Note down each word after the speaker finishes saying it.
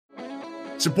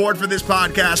Support for this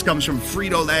podcast comes from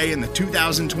Frito-Lay and the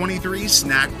 2023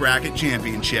 Snack Bracket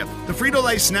Championship. The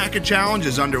Frito-Lay Snack-It Challenge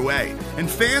is underway, and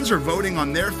fans are voting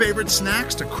on their favorite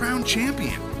snacks to crown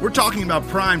champion. We're talking about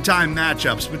prime-time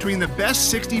matchups between the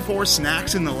best 64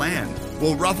 snacks in the land.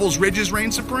 Will Ruffles Ridges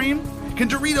reign supreme? Can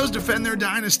Doritos defend their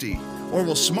dynasty? Or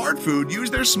will Smart Food use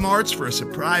their smarts for a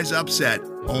surprise upset?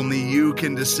 Only you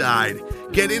can decide.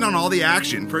 Get in on all the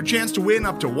action for a chance to win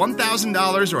up to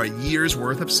 $1,000 or a year's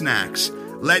worth of snacks.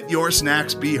 Let your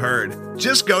snacks be heard.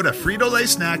 Just go to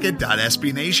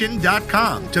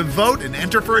fritolaysnackit.sbnation.com to vote and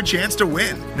enter for a chance to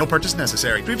win. No purchase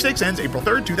necessary. Sweepstakes ends April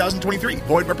 3rd, 2023.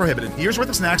 Void where prohibited. Year's worth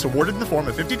of snacks awarded in the form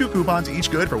of 52 coupons, each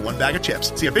good for one bag of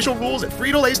chips. See official rules at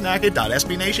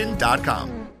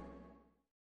fritolaysnackit.sbnation.com.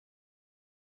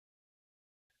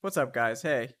 What's up, guys?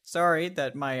 Hey, sorry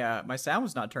that my sound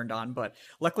was not turned on, but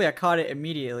luckily I caught it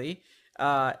immediately.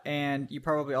 And you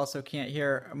probably also can't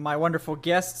hear my wonderful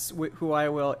guests, who I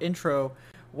will intro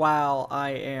while I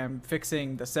am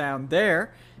fixing the sound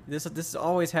there. This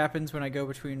always happens when I go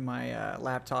between my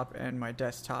laptop and my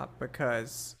desktop,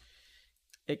 because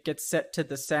it gets set to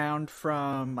the sound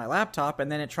from my laptop,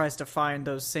 and then it tries to find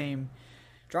those same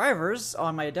drivers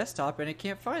on my desktop, and it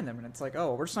can't find them, and it's like,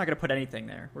 oh, we're just not going to put anything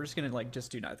there. We're just going to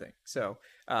just do nothing. So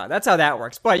that's how that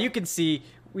works. But you can see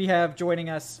we have joining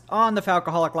us on the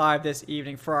Falcoholic Live this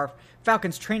evening for our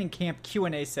Falcons training camp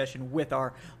Q&A session with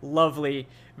our lovely,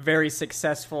 very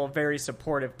successful, very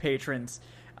supportive patrons.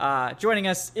 Joining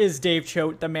us is Dave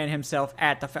Choate, the man himself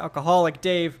at the Falcoholic.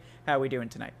 Dave, how are we doing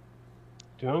tonight?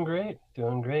 Doing great.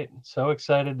 So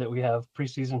excited that we have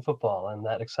preseason football, and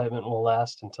that excitement will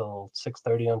last until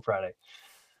 6:30 on Friday.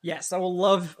 Yes, I will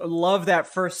love that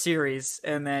first series,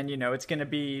 and then, it's going to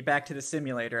be back to the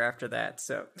simulator after that.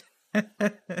 So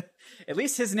at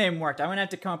least his name worked. I'm going to have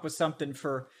to come up with something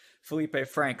for Felipe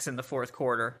Franks in the fourth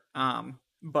quarter.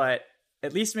 But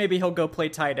at least maybe he'll go play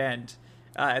tight end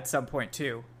at some point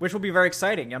too, which will be very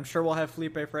exciting. I'm sure we'll have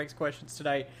Felipe Franks questions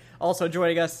tonight. Also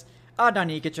joining us,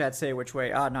 Adnan Ikichat, say which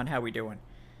way. Adnan, how we doing?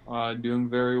 Doing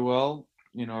very well.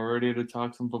 Ready to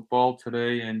talk some football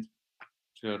today, and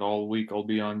all week. I'll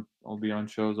be on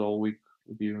shows all week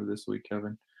with you this week,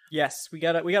 Kevin. Yes, we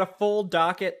got a full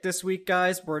docket this week,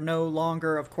 guys. We're no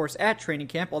longer, of course, at training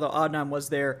camp, although Adnan was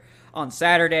there on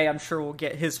Saturday. I'm sure we'll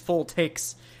get his full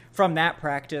takes from that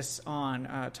practice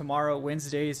on tomorrow,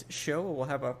 Wednesday's show. We'll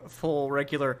have a full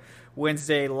regular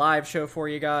Wednesday live show for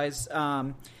you guys.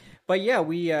 But yeah,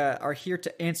 we are here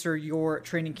to answer your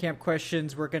training camp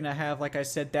questions. We're going to have, like I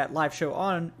said, that live show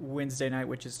on Wednesday night,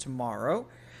 which is tomorrow.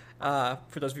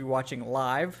 For those of you watching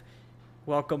live,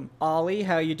 welcome, Ollie.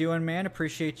 How you doing, man?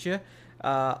 Appreciate you.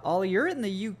 Ollie, you're in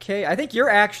the UK. I think you're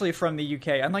actually from the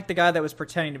UK. Unlike the guy that was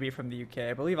pretending to be from the UK.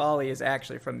 I believe Ollie is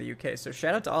actually from the UK. So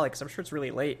shout out to Ollie, because I'm sure it's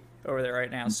really late over there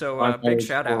right now. So big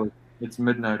shout out. It's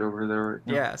midnight over there right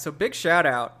now. Yeah, so big shout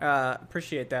out.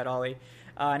 Appreciate that, Ollie.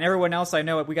 And everyone else, I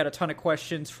know we got a ton of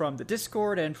questions from the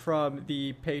Discord and from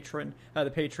the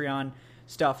Patreon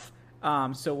stuff.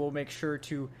 So we'll make sure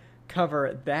to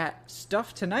cover that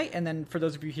stuff tonight. And then for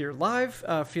those of you here live,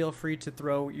 feel free to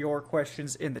throw your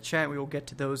questions in the chat. We will get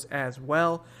to those as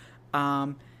well.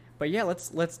 But yeah,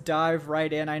 let's dive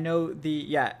right in. I know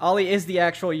Ollie is the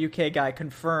actual UK guy,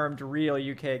 confirmed real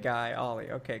UK guy,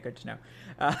 Ollie. Okay, good to know.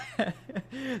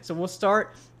 So we'll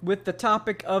start with the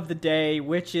topic of the day,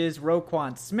 which is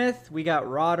Roquan Smith. We got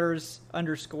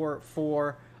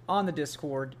Rodders_4 on the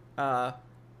Discord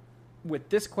with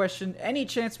this question: any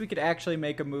chance we could actually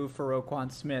make a move for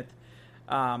Roquan Smith?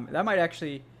 That might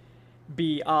actually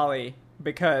be Ollie,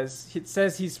 because it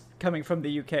says he's coming from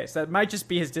the UK, so that might just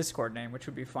be his Discord name, which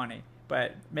would be funny.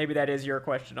 But maybe that is your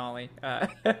question, Ollie.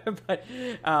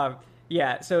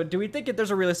 Yeah. So do we think that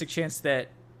there's a realistic chance that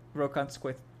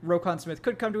Roquan Smith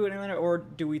could come to Atlanta, or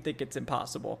do we think it's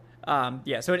impossible?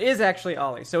 So it is actually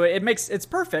Ollie. So it's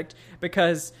perfect,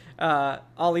 because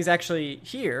Ollie's actually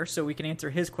here, so we can answer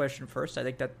his question first. I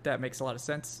think that makes a lot of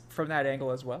sense from that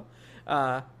angle as well.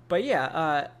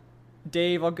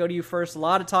 Dave, I'll go to you first. A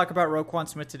lot of talk about Roquan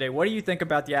Smith today. What do you think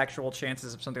about the actual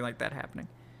chances of something like that happening?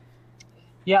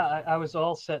 Yeah, I was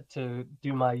all set to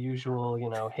do my usual,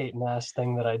 hate and ass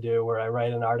thing that I do, where I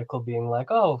write an article being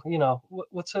like, oh,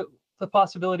 what's the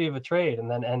possibility of a trade, and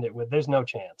then end it with, there's no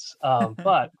chance.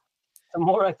 But the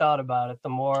more I thought about it, the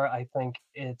more I think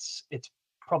it's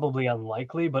probably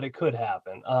unlikely, but it could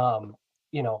happen.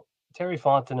 Terry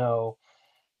Fontenot,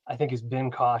 I think, has been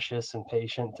cautious and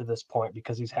patient to this point,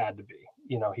 because he's had to be.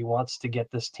 He wants to get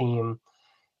this team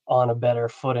on a better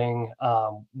footing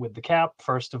with the cap,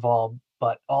 first of all,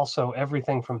 but also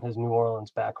everything from his New Orleans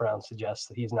background suggests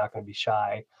that he's not going to be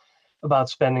shy about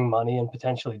spending money and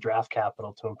potentially draft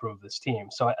capital to improve this team.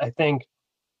 So I think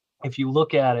if you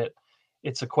look at it,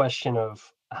 it's a question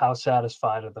of how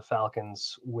satisfied are the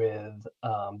Falcons with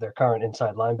their current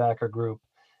inside linebacker group,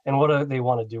 and what do they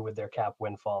want to do with their cap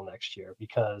windfall next year.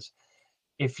 Because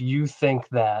if you think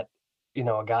that,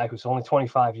 a guy who's only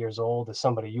 25 years old is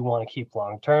somebody you want to keep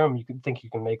long term, you can think you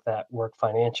can make that work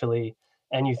financially,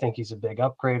 and you think he's a big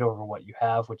upgrade over what you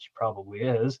have, which he probably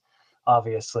is,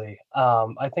 obviously.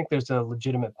 I think there's a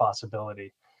legitimate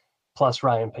possibility. Plus,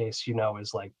 Ryan Pace,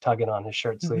 is like tugging on his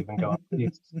shirt sleeve and going,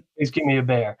 please give me a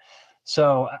bear.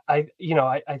 So I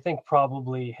think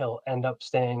probably he'll end up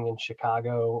staying in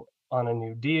Chicago on a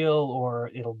new deal, or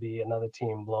it'll be another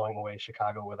team blowing away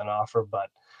Chicago with an offer. But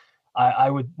I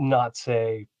would not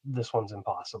say this one's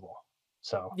impossible.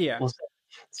 So Yeah, we'll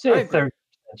say 30%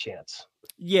 chance.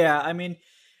 Yeah, I mean,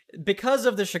 because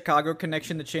of the Chicago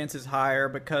connection, the chance is higher.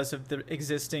 Because of the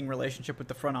existing relationship with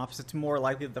the front office, it's more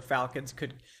likely that the Falcons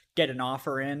could get an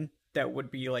offer in that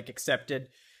would be like accepted.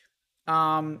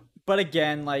 But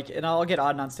again, and I'll get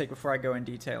Adnan's take before I go in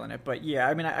detail in it. But yeah,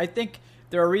 I mean, I think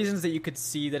there are reasons that you could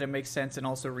see that it makes sense, and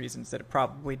also reasons that it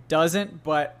probably doesn't.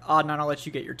 But Adnan, I'll let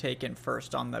you get your take in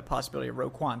first on the possibility of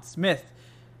Roquan Smith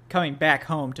coming back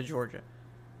home to Georgia.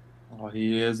 Oh,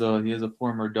 he is a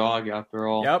former dog after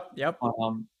all. Yep.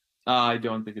 I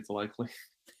don't think it's likely,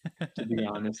 to be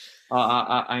honest.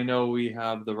 I know we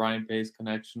have the Ryan Pace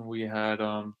connection. We had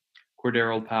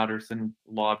Cordero Patterson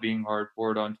lobbying hard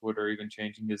for it on Twitter, even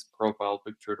changing his profile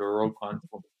picture to Roquan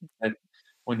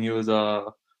when he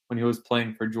was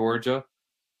playing for Georgia.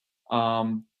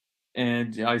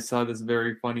 And I saw this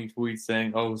very funny tweet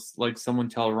saying, "Oh, like someone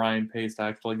tell Ryan Pace to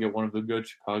actually get one of the good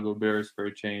Chicago Bears for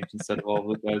a change instead of all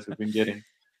the guys we've been getting."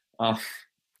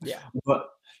 Yeah,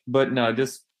 but no,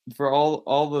 just for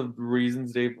all the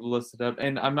reasons Dave listed up,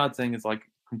 and I'm not saying it's like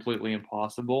completely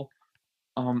impossible.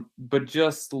 But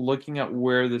just looking at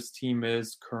where this team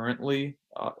is currently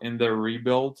in their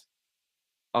rebuild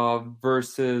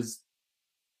versus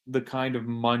the kind of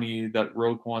money that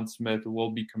Roquan Smith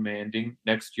will be commanding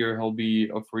next year, he'll be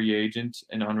a free agent,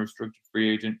 an unrestricted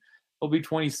free agent. He'll be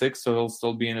 26, so he'll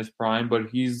still be in his prime, but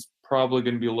he's probably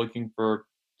going to be looking for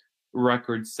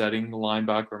record-setting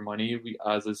linebacker money,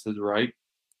 as is his right.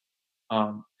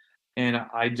 And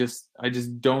I just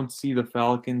don't see the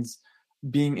Falcons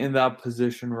being in that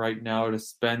position right now to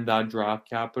spend that draft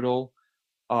capital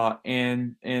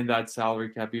and that salary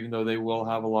cap, even though they will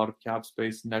have a lot of cap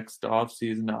space next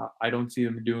offseason. I don't see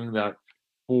them doing that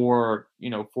for a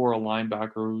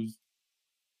linebacker who's,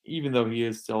 even though he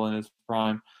is still in his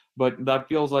prime. But that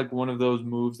feels like one of those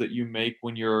moves that you make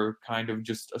when you're kind of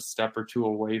just a step or two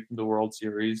away from the World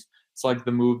Series. It's like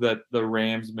the move that the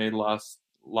Rams made last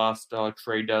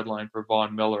trade deadline for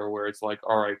Von Miller, where it's like,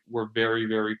 all right, we're very,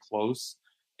 very close,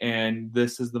 and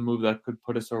this is the move that could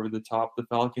put us over the top. The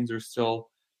Falcons are still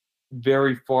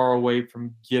very far away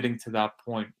from getting to that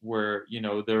point where,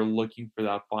 they're looking for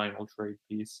that final trade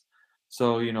piece.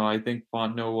 So, I think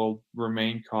Fontenot will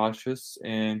remain cautious,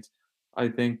 and I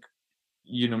think,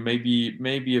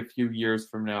 maybe a few years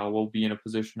from now we'll be in a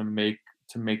position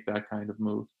to make that kind of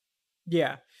move.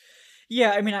 Yeah.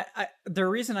 Yeah, I mean, I the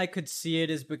reason I could see it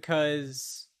is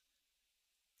because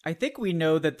I think we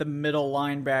know that the middle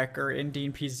linebacker in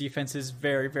Dean Pease defense is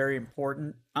very, very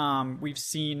important. We've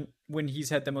seen when he's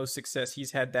had the most success,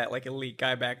 he's had that like elite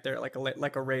guy back there, like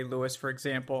a Ray Lewis, for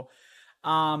example.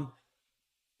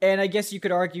 And I guess you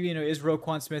could argue, is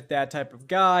Roquan Smith that type of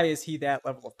guy? Is he that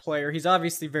level of player? He's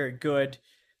obviously very good.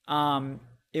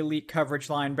 Elite coverage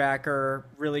linebacker,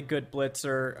 really good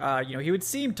blitzer. He would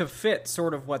seem to fit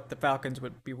sort of what the Falcons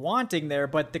would be wanting there.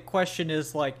 But the question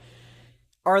is,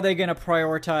 are they going to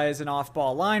prioritize an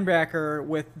off-ball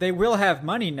linebacker? They will have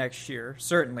money next year,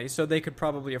 certainly, so they could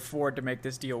probably afford to make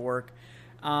this deal work.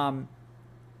 And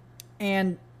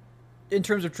in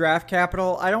terms of draft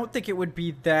capital, I don't think it would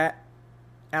be that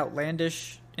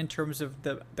outlandish in terms of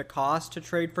the cost to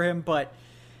trade for him, but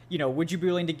would you be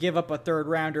willing to give up a third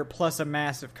rounder plus a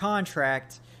massive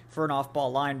contract for an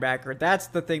off-ball linebacker? That's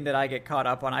the thing that I get caught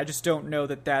up on. I just don't know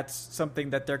that that's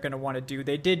something that they're going to want to do.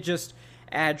 They did just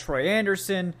add Troy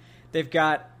Anderson. They've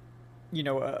got,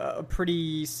 a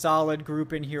pretty solid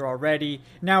group in here already.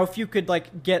 Now, if you could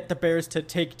get the Bears to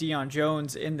take Deion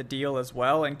Jones in the deal as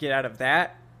well and get out of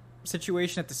that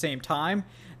situation at the same time,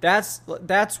 that's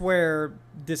where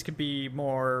this could be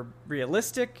more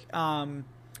realistic.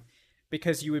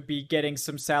 Because you would be getting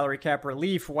some salary cap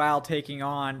relief while taking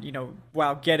on,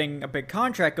 while getting a big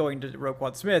contract going to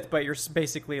Roquan Smith, but you're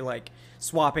basically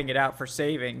swapping it out for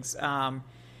savings.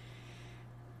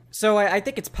 So I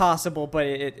think it's possible, but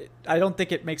I don't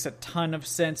think it makes a ton of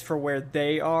sense for where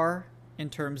they are. in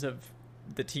terms of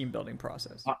the team building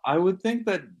process. I would think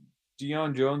that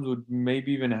Deion Jones would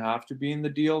maybe even have to be in the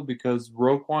deal because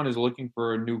Roquan is looking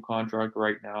for a new contract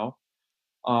right now.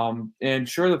 And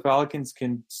sure, the Falcons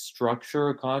can structure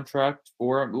a contract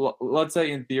for him. Let's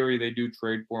say in theory they do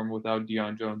trade for him without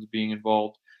Deion Jones being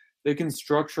involved. They can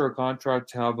structure a contract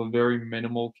to have a very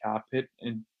minimal cap hit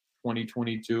in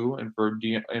 2022 and for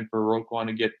Roquan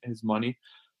to get his money.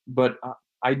 But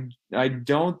I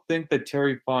don't think that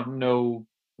Terry Fontenot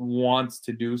wants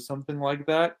to do something like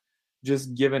that,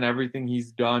 just given everything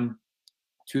he's done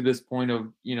to this point of,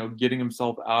 getting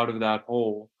himself out of that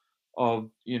hole of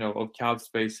cap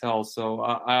space hell. So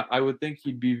I would think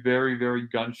he'd be very, very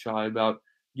gun shy about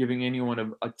giving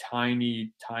anyone a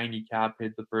tiny cap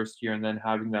hit the first year and then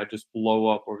having that just blow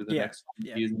up over the next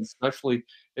season, especially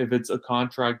if it's a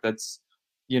contract that's,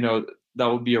 that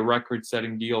would be a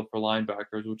record-setting deal for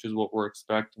linebackers, which is what we're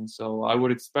expecting. So I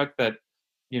would expect that,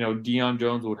 Deion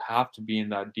Jones would have to be in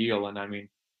that deal. And I mean,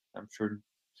 I'm sure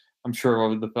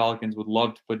the Falcons would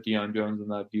love to put Deion Jones in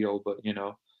that deal, but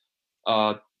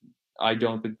I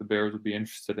don't think the Bears would be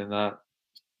interested in that.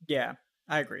 Yeah,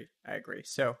 I agree.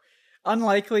 So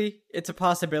unlikely, it's a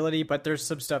possibility, but there's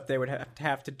some stuff they would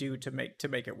have to do to make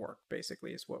it work.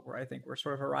 Basically, is what I think we're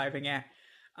sort of arriving at.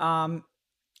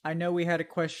 I know we had a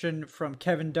question from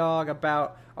Kevin Dog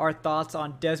about our thoughts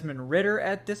on Desmond Ridder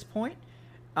at this point.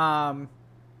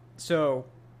 So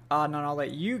I'll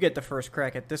let you get the first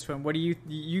crack at this one. What do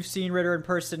you've seen Ridder in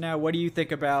person now? What do you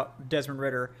think about Desmond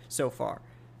Ridder so far?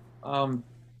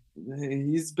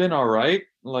 He's been all right.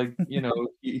 Like,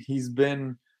 he's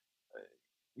been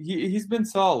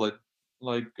solid.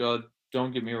 Like,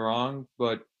 don't get me wrong,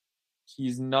 but he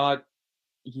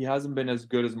hasn't been as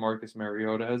good as Marcus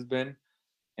Mariota has been.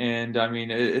 And I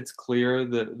mean, it's clear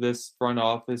that this front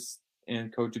office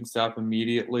and coaching staff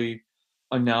immediately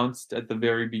announced at the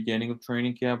very beginning of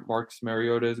training camp, Marcus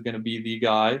Mariota is going to be the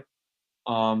guy.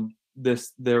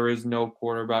 There is no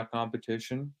quarterback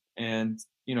competition, and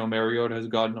Mariota has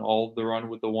gotten all of the run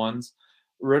with the ones.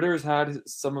 Ritter's had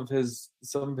some of his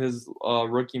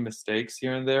rookie mistakes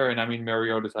here and there, and I mean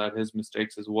Mariota's had his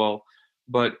mistakes as well.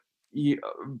 But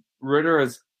Ridder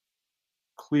has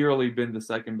clearly been the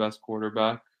second best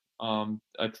quarterback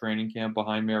at training camp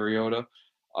behind Mariota.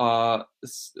 I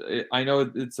know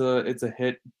it's a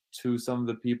hit to some of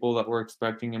the people that were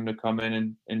expecting him to come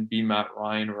in and be Matt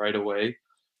Ryan right away.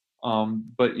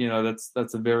 But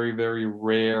that's a very, very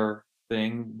rare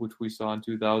thing, which we saw in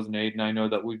 2008. And I know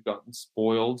that we've gotten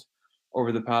spoiled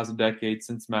over the past decade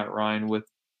since Matt Ryan with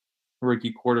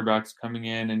rookie quarterbacks coming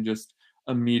in and just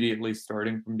immediately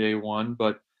starting from day one.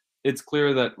 But it's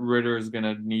clear that Ridder is going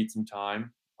to need some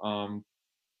time.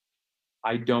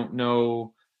 I don't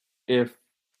know if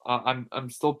I'm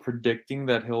still predicting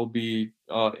that he'll be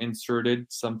inserted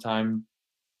sometime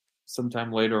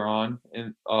later on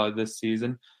in this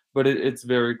season. But it's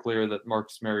very clear that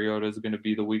Marcus Mariota is going to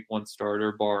be the Week 1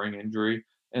 starter, barring injury,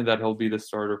 and that he'll be the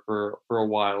starter for a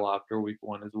while after Week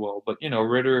 1 as well. But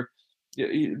Ridder,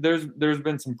 there's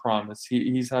been some promise.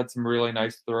 He's had some really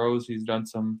nice throws. He's done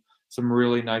some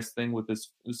really nice things with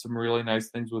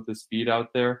his feet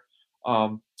out there.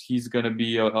 He's going to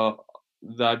be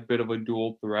that bit of a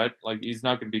dual threat. Like, he's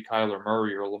not going to be Kyler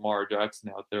Murray or Lamar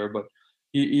Jackson out there, but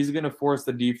he's going to force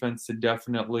the defense to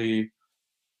definitely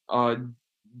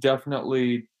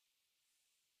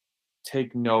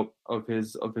take note of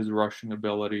his rushing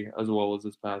ability as well as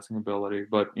his passing ability.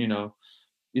 But he'll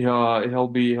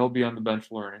be on the bench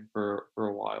learning for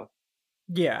a while.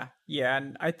 Yeah,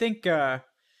 and I think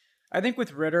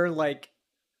with Ridder, like,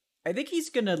 I think he's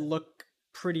gonna look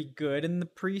pretty good in the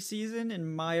preseason,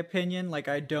 in my opinion. Like,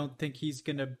 I don't think he's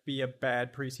gonna be a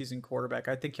bad preseason quarterback.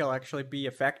 I think he'll actually be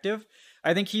effective.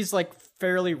 I think he's like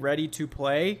fairly ready to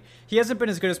play. He hasn't been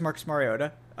as good as Marcus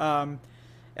Mariota. And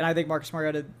I think Marcus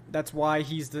Mariota, that's why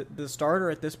he's the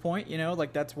starter at this point,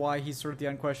 like that's why he's sort of the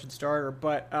unquestioned starter.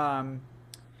 But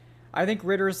I think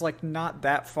Ritter's like not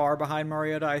that far behind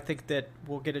Mariota. I think that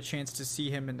we'll get a chance to see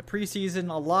him in the preseason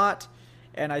a lot.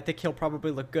 And I think he'll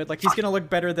probably look good. Like, he's going to look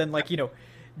better than, like,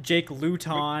 Jake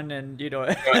Luton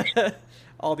and,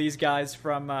 all these guys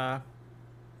from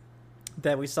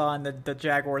that we saw in the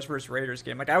Jaguars versus Raiders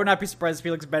game. Like, I would not be surprised if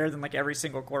he looks better than, like, every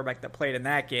single quarterback that played in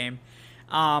that game.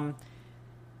 But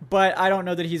I don't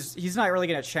know that he's not really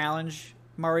going to challenge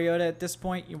Mariota at this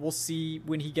point. We'll see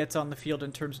when he gets on the field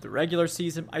in terms of the regular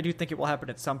season. I do think it will happen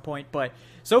at some point, but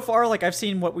so far, like, I've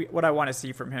seen what I want to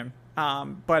see from him.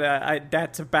 But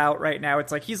that's about right now.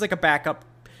 It's like he's like a backup.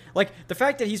 Like, the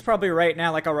fact that he's probably right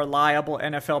now like a reliable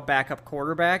NFL backup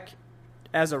quarterback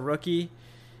as a rookie,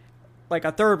 like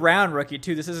a third round rookie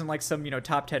too. This isn't like some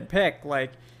top 10 pick.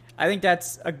 Like, I think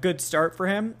that's a good start for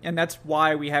him, and that's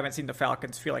why we haven't seen the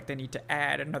Falcons feel like they need to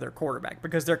add another quarterback,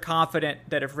 because they're confident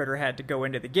that if Ritter had to go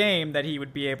into the game, that he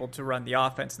would be able to run the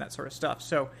offense and that sort of stuff.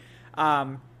 So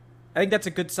I think that's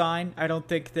a good sign. I don't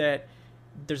think that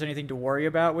there's anything to worry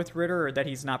about with Ritter or that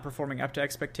he's not performing up to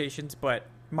expectations, but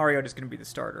Mariota's going to be the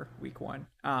starter week 1.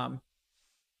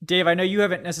 Dave, I know you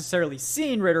haven't necessarily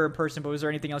seen Ritter in person, but was there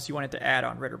anything else you wanted to add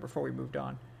on Ritter before we moved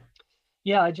on?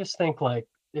 Yeah, I just think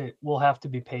we'll have to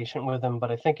be patient with him,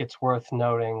 but I think it's worth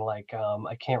noting,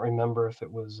 I can't remember if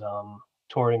it was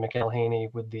Tori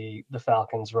McElhaney with the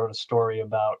Falcons wrote a story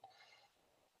about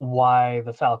why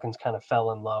the Falcons kind of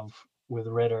fell in love with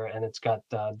Ritter, and it's got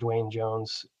Dwayne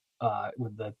Jones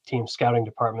with the team scouting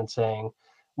department saying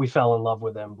we fell in love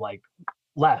with him like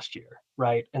last year,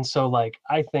 right? And so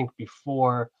I think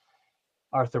before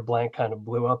Arthur Blank kind of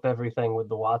blew up everything with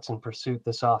the Watson pursuit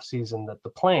this offseason, that the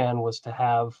plan was to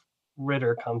have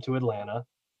Ritter come to Atlanta,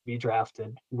 be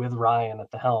drafted with Ryan at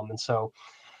the helm. And so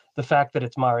the fact that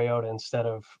it's Mariota instead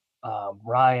of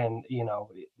Ryan,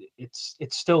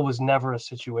 it still was never a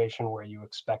situation where you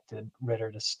expected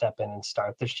Ritter to step in and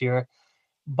start this year.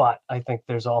 But I think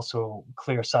there's also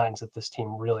clear signs that this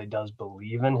team really does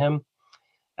believe in him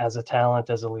as a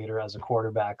talent, as a leader, as a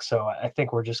quarterback. So I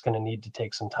think we're just going to need to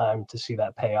take some time to see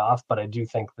that pay off. But I do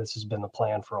think this has been the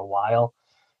plan for a while.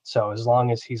 So as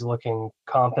long as he's looking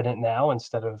competent now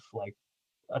instead of like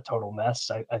a total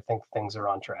mess, I think things are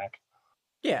on track.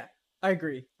 Yeah, I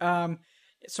agree.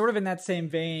 Sort of in that same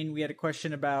vein, we had a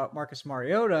question about Marcus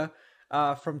Mariota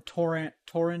from Torin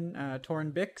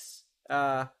Bix,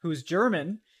 who's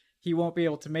German. He won't be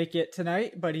able to make it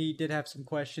tonight, but he did have some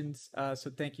questions.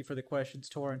 So thank you for the questions,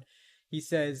 Torin. He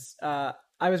says, I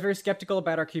was very skeptical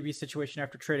about our QB situation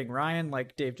after trading Ryan,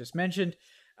 like Dave just mentioned.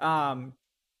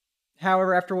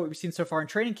 However, after what we've seen so far in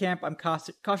training camp, I'm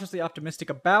cautiously optimistic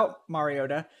about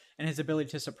Mariota and his ability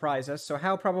to surprise us. So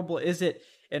how probable is it,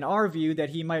 in our view, that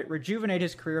he might rejuvenate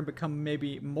his career and become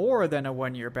maybe more than a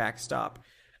one-year backstop?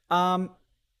 I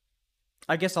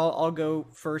guess I'll go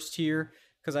first here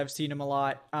because I've seen him a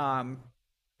lot. And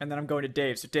then I'm going to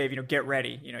Dave. So Dave, get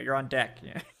ready. You're on deck.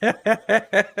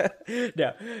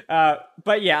 No.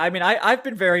 But yeah, I mean, I've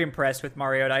been very impressed with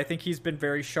Mariota. I think he's been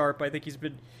very sharp. I think he's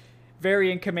been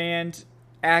very in command,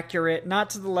 accurate, not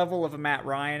to the level of a Matt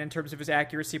Ryan in terms of his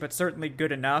accuracy, but certainly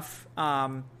good enough.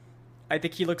 I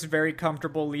think he looks very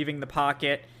comfortable leaving the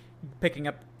pocket, picking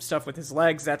up stuff with his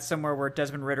legs. That's somewhere where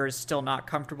Desmond Ridder is still not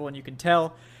comfortable, and you can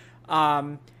tell.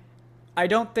 I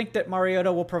don't think that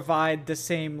Mariota will provide the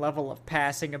same level of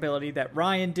passing ability that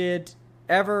Ryan did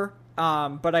ever,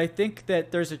 but I think that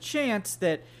there's a chance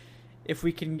that if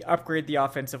we can upgrade the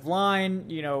offensive line,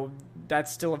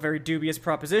 that's still a very dubious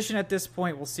proposition at this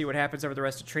point. We'll see what happens over the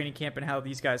rest of training camp and how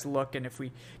these guys look, and if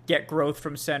we get growth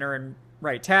from center and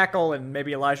right tackle, and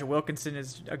maybe Elijah Wilkinson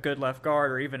is a good left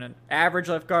guard, or even an average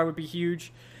left guard would be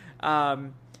huge.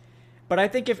 But I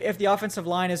think if the offensive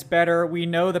line is better, we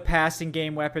know the passing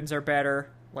game weapons are better,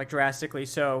 like drastically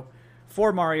so,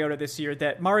 for Mariota this year,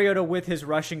 that Mariota with his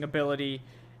rushing ability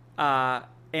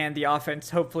and the offense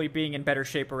hopefully being in better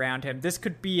shape around him, this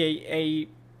could be a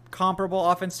comparable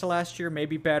offense to last year,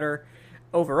 maybe better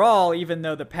overall, even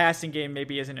though the passing game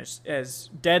maybe isn't as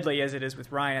deadly as it is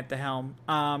with Ryan at the helm.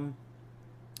 And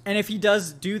if he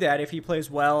does do that, if he plays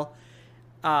well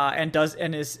and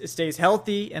stays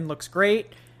healthy and looks great,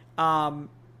 I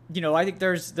think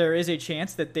there is a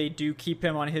chance that they do keep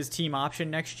him on his team option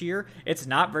next year. It's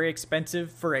not very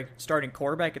expensive for a starting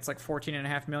quarterback. It's like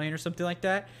 $14.5 million or something like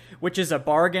that, which is a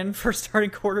bargain for a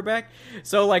starting quarterback.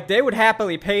 So they would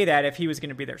happily pay that if he was going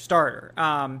to be their starter.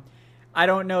 I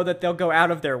don't know that they'll go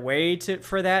out of their way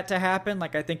for that to happen.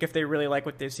 I think if they really like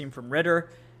what they've seen from Ridder,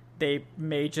 they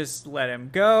may just let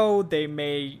him go. They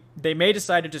may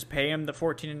decide to just pay him the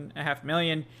 $14.5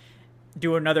 million.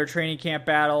 Do another training camp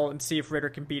battle and see if Ridder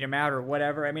can beat him out or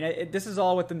whatever. I mean, this is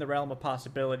all within the realm of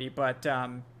possibility, but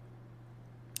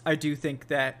I do think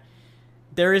that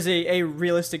there is a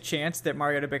realistic chance that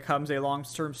Mariota becomes a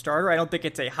long-term starter. I don't think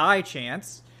it's a high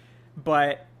chance,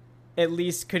 but at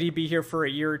least could he be here for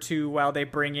a year or two while they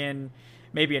bring in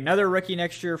maybe another rookie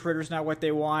next year if Ridder's not what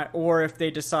they want, or if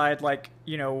they decide,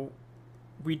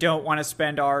 we don't want to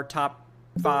spend our top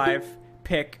 5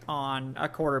 pick on a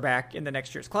quarterback in the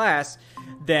next year's class,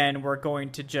 then we're going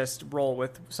to just roll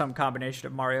with some combination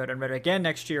of Mariota and Ridder again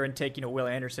next year and take, Will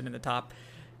Anderson in the top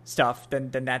stuff. Then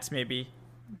that's maybe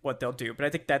what they'll do. But I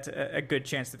think that's a good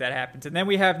chance that happens. And then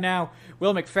we have now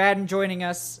Will McFadden joining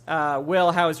us.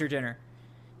 Will, how was your dinner?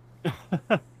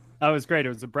 That was great. It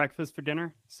was a breakfast for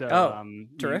dinner. So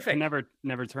terrific. You can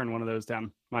never turn one of those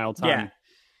down. One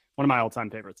of my all-time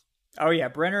favorites. Oh yeah,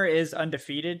 Brenner is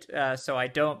undefeated, so I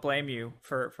don't blame you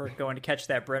for going to catch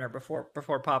that Brenner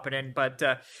before popping in. But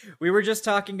we were just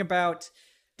talking about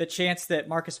the chance that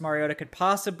Marcus Mariota could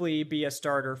possibly be a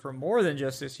starter for more than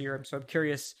just this year. So I'm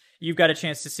curious. You've got a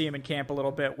chance to see him in camp a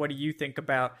little bit. What do you think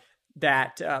about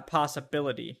that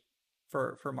possibility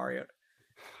for Mariota?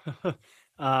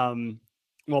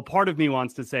 Well, part of me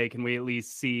wants to say, can we at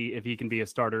least see if he can be a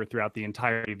starter throughout the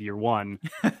entirety of year one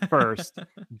first?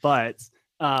 But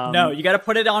no, you got to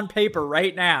put it on paper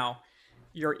right now.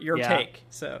 Your take.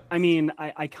 So I mean,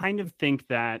 I kind of think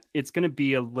that it's going to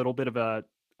be a little bit of a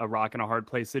rock and a hard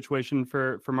place situation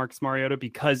for Marcus Mariota,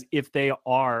 because if they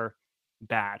are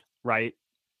bad, right,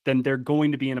 then they're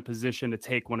going to be in a position to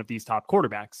take one of these top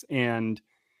quarterbacks. And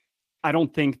I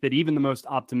don't think that even the most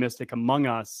optimistic among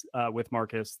us with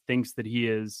Marcus thinks that he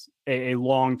is a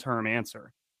long-term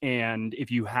answer. And if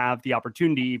you have the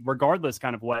opportunity, regardless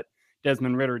kind of what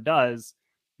Desmond Ridder does,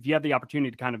 if you have the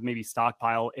opportunity to kind of maybe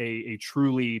stockpile a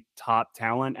truly top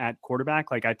talent at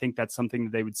quarterback, like I think that's something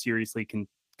that they would seriously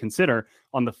consider.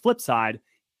 On the flip side,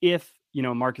 if,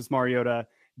 Marcus Mariota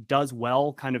does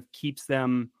well, kind of keeps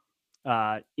them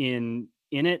in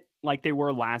it like they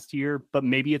were last year, but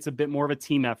maybe it's a bit more of a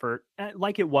team effort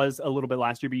like it was a little bit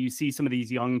last year, but you see some of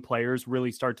these young players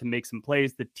really start to make some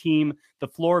plays. The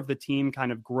floor of the team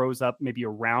kind of grows up maybe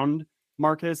around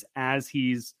Marcus as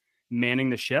he's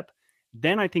manning the ship.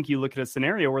 Then I think you look at a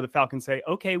scenario where the Falcons say,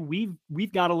 okay, we've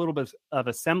got a little bit of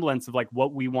a semblance of like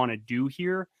what we want to do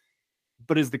here,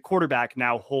 but is the quarterback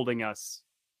now holding us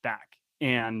back?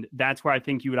 And that's where I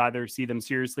think you would either see them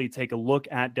seriously take a look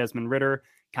at Desmond Ridder,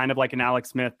 kind of like an Alex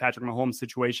Smith, Patrick Mahomes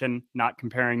situation, not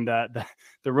comparing the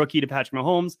rookie to Patrick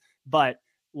Mahomes, but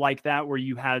like that, where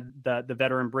you had the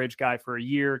veteran bridge guy for a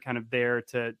year kind of there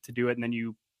to do it. And then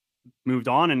you moved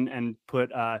on and put,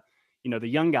 the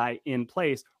young guy in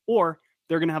place, or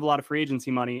they're going to have a lot of free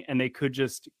agency money and they could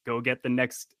just go get the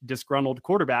next disgruntled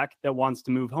quarterback that wants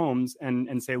to move homes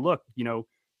and say, look,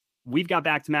 we've got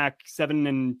back-to-back 7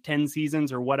 and 10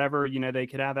 seasons or whatever, they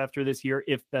could have after this year.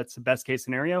 If that's the best case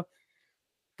scenario,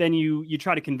 then you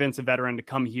try to convince a veteran to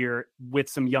come here with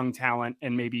some young talent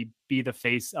and maybe be the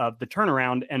face of the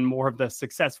turnaround and more of the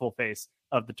successful face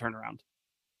of the turnaround.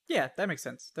 Yeah, that makes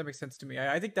sense. That makes sense to me.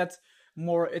 I think it's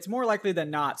more likely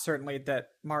than not, certainly, that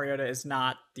Mariota is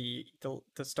not the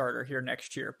starter here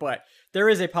next year, but there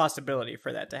is a possibility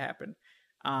for that to happen.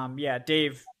 Yeah,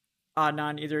 Dave,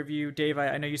 Adnan, either of you, Dave,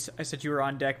 I know I said you were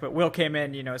on deck, but Will came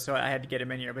in, so I had to get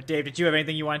him in here. But Dave, did you have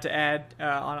anything you wanted to add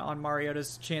on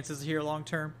Mariota's chances here long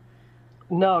term?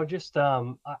 No, just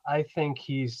I think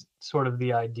he's sort of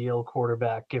the ideal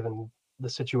quarterback given the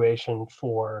situation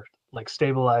for like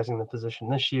stabilizing the position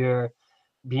this year,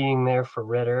 being there for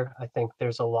Ridder. I think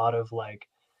there's always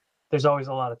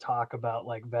a lot of talk about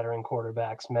like veteran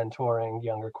quarterbacks mentoring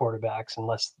younger quarterbacks,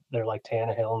 unless they're like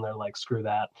Tannehill and they're like, screw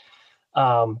that.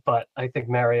 But I think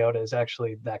Mariota is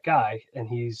actually that guy, and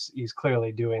he's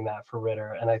clearly doing that for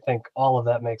Ridder. And I think all of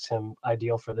that makes him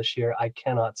ideal for this year. I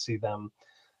cannot see them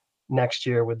next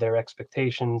year with their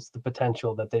expectations, the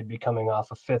potential that they'd be coming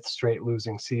off a 5th straight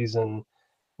losing season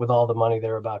with all the money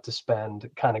they're about to spend,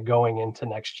 kind of going into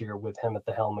next year with him at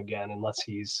the helm again, unless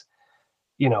he's,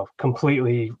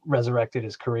 completely resurrected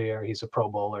his career. He's a Pro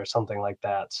Bowler or something like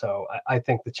that. So I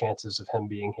think the chances of him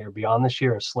being here beyond this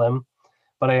year are slim,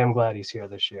 but I am glad he's here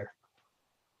this year.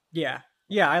 Yeah,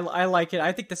 I like it.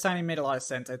 I think the signing made a lot of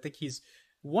sense. I think he's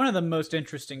one of the most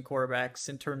interesting quarterbacks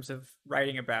in terms of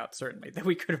writing about, certainly, that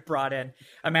we could have brought in.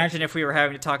 Imagine if we were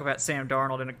having to talk about Sam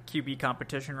Darnold in a QB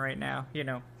competition right now.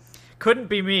 Couldn't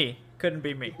be me.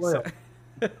 So,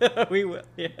 we will.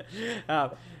 Yeah.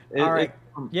 All right.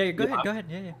 Go ahead.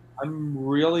 Yeah. I'm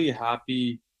really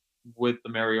happy with the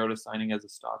Mariota signing as a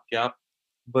stopgap,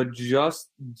 but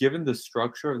just given the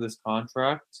structure of this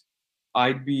contract,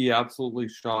 I'd be absolutely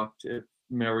shocked if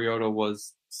Mariota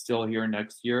was still here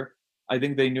next year. I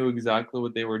think they knew exactly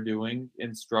what they were doing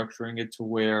in structuring it to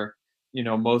where,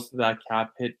 most of that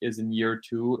cap hit is in year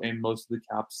 2 and most of the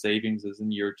cap savings is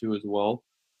in year 2 as well.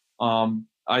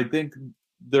 I think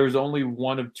there's only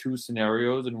one of 2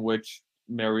 scenarios in which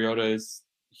Mariota is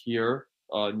here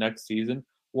next season.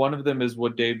 One of them is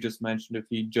what Dave just mentioned. If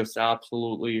he just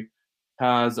absolutely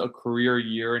has a career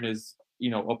year and is,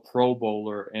 a Pro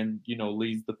Bowler and,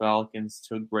 leads the Falcons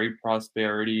to great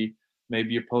prosperity,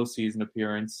 maybe a postseason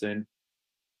appearance. And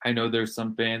I know there's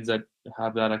some fans that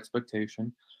have that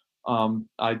expectation.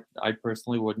 I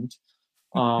personally wouldn't.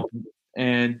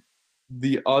 And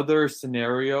the other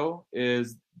scenario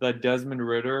is that Desmond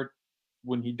Ridder,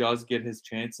 when he does get his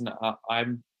chance, and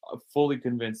I'm fully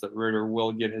convinced that Ridder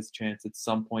will get his chance at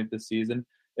some point this season,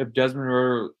 if Desmond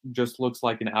Ritter just looks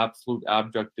like an absolute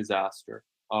abject disaster.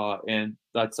 And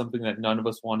that's something that none of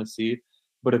us want to see.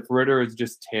 But if Ritter is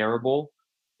just terrible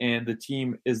and the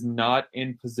team is not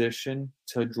in position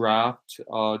to draft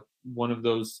one of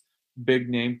those big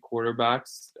name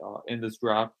quarterbacks in this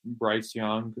draft, Bryce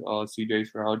Young, CJ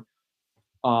Stroud,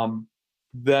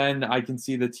 then I can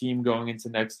see the team going into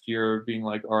next year being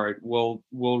like, all right, we'll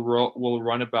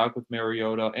run it back with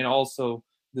Mariota. And also,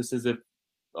 this is if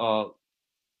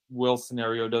Will's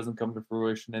scenario doesn't come to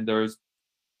fruition and there's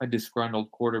a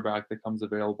disgruntled quarterback that comes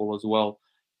available as well.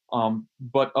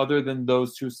 But other than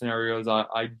those two scenarios,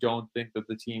 I don't think that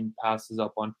the team passes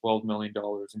up on $12 million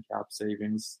in cap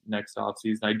savings next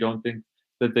offseason. I don't think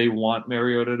that they want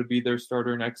Mariota to be their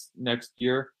starter next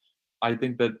year. I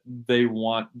think that they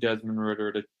want Desmond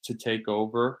Ritter to take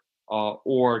over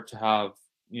or to have,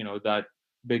 that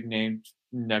big name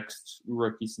next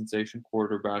rookie sensation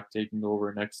quarterback taking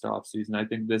over next offseason. I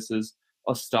think this is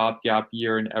a stopgap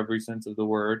year in every sense of the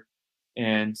word.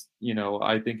 And,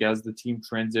 I think as the team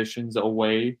transitions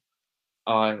away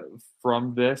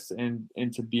from this and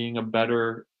into being a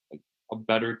better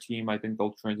team, I think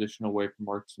they'll transition away from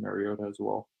Marcus Mariota as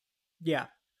well. Yeah,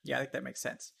 I think that makes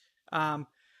sense. All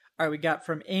right, we got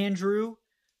from Andrew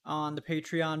on the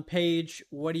Patreon page.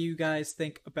 What do you guys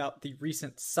think about the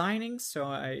recent signings? So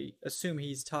I assume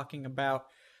he's talking about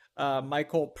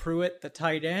Michael Pruitt, the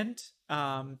tight end,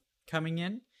 coming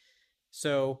in.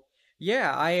 So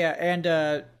yeah, and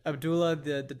Abdullah,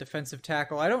 the defensive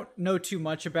tackle. I don't know too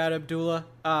much about Abdullah.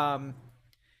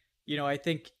 I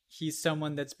think he's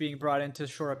someone that's being brought in to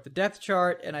shore up the depth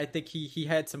chart, and I think he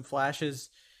had some flashes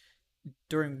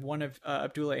during one of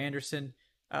Abdullah Anderson.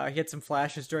 He had some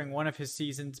flashes during one of his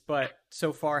seasons, but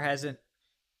so far hasn't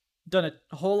done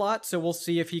a whole lot. So we'll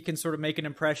see if he can sort of make an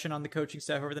impression on the coaching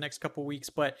staff over the next couple of weeks.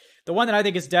 But the one that I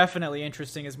think is definitely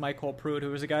interesting is Michael Pruitt,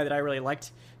 who was a guy that I really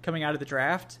liked coming out of the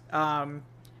draft.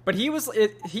 But he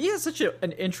has such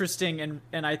an interesting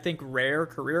and I think rare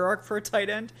career arc for a tight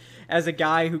end, as a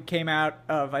guy who came out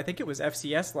of, I think it was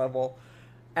FCS level,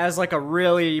 as like a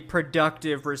really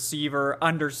productive receiver,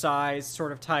 undersized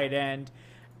sort of tight end,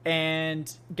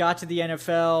 and got to the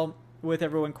NFL with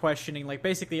everyone questioning, like,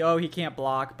 basically, oh, he can't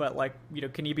block, but, like,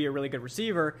 can he be a really good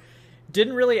receiver?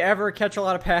 Didn't really ever catch a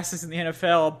lot of passes in the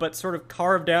NFL, but sort of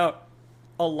carved out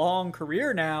a long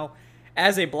career now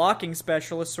as a blocking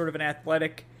specialist, sort of an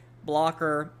athletic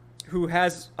blocker who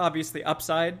has obviously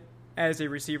upside as a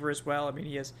receiver as well. I mean,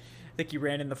 I think he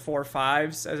ran in the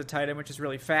 4.5s as a tight end, which is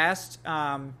really fast.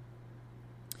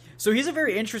 So he's a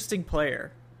very interesting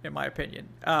player, in my opinion.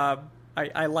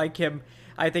 I like him.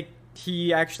 I think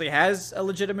he actually has a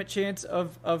legitimate chance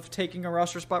of taking a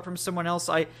roster spot from someone else.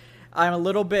 I'm a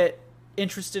little bit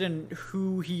interested in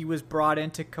who he was brought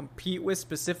in to compete with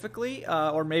specifically,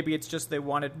 or maybe it's just they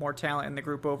wanted more talent in the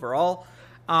group overall.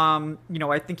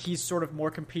 I think he's sort of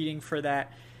more competing for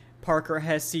that Parker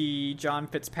Hesse, John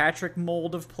Fitzpatrick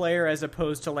mold of player, as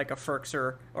opposed to like a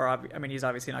Ferkser, he's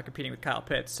obviously not competing with Kyle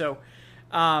Pitts. So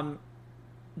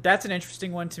that's an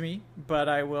interesting one to me, but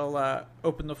I will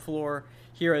open the floor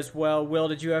here as well. Will,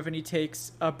 did you have any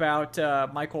takes about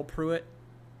Michael Pruitt?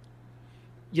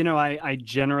 I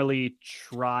generally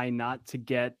try not to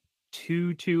get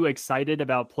too excited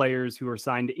about players who are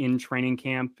signed in training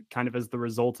camp kind of as the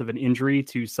result of an injury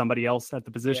to somebody else at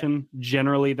the position. Yeah.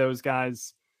 Generally, those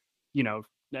guys,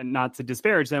 not to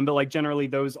disparage them, but like generally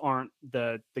those aren't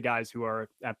the guys who are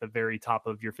at the very top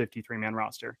of your 53-man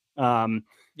roster.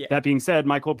 That being said,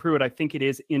 Michael Pruitt, I think it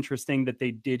is interesting that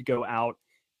they did go out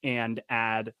and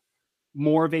add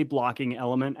more of a blocking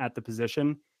element at the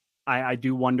position. I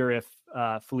do wonder if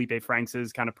Felipe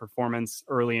Franks' kind of performance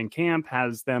early in camp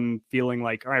has them feeling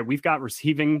like, all right, we've got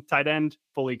receiving tight end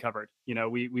fully covered.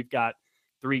 We've got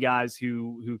three guys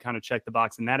who kind of check the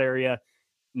box in that area.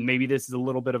 Maybe this is a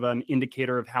little bit of an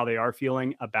indicator of how they are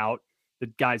feeling about the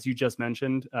guys you just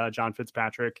mentioned, John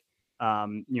Fitzpatrick,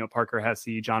 Parker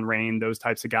Hesse, John Rain, those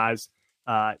types of guys.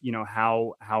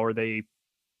 How are they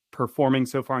performing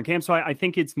so far in camp? So I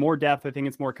think it's more depth. I think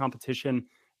it's more competition.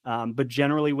 But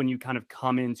generally, when you kind of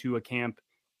come into a camp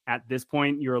at this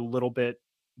point, you're a little bit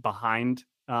behind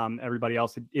everybody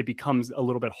else. It becomes a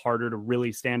little bit harder to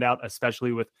really stand out,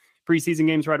 especially with preseason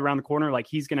games right around the corner. Like,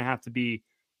 he's going to have to be,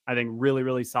 I think, really,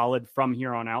 really solid from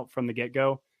here on out, from the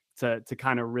get-go, to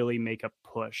kind of really make a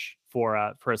push for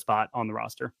a spot on the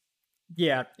roster.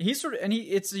 Yeah, he's sort of, and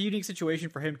it's a unique situation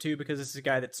for him too, because this is a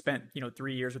guy that spent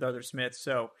 3 years with Arthur Smith,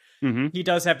 so he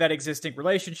does have that existing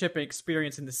relationship and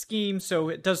experience in the scheme, so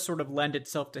it does sort of lend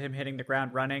itself to him hitting the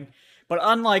ground running. But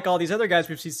unlike all these other guys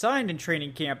we've seen signed in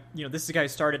training camp, this is a guy who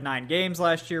started 9 games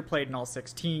last year, played in all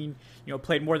 16,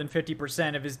 played more than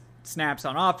 50% of his snaps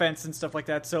on offense and stuff like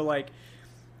that. So I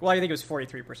think it was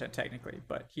 43% technically,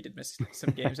 but he did miss some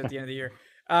games at the end of the year.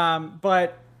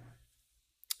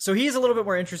 So he's a little bit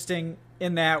more interesting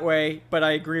in that way, but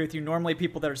I agree with you. Normally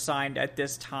people that are signed at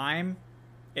this time,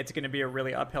 it's going to be a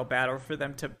really uphill battle for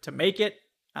them to make it.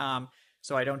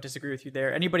 So I don't disagree with you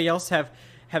there. Anybody else have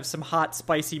some hot,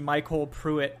 spicy Michael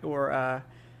Pruitt or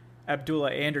Abdullah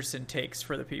Anderson takes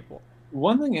for the people?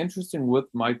 One thing interesting with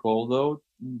Michael, though,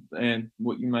 and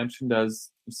what you mentioned as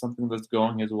something that's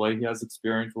going his way, he has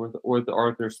experience with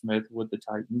Arthur Smith with the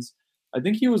Titans. I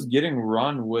think he was getting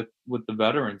run with the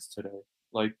veterans today.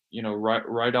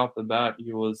 Right off the bat,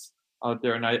 he was out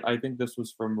there, and I think this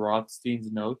was from Rothstein's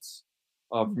notes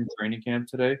from training camp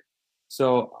today.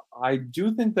 So I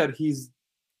do think that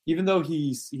even though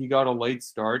he got a late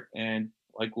start, and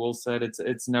like Will said,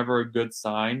 it's never a good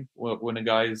sign when a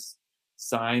guy's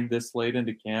signed this late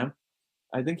into camp.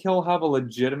 I think he'll have a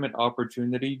legitimate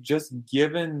opportunity, just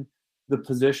given the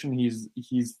position he's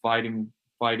fighting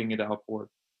it out for.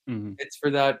 Mm-hmm.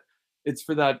 It's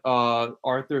for that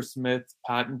Arthur Smith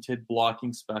patented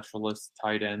blocking specialist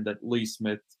tight end that Lee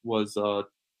Smith was,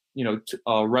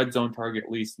 red zone target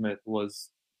Lee Smith was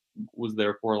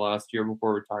there for last year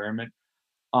before retirement.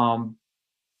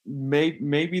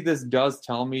 Maybe this does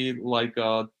tell me, like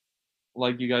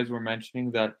you guys were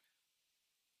mentioning, that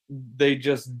they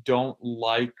just don't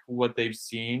like what they've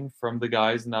seen from the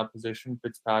guys in that position,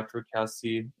 Fitzpatrick,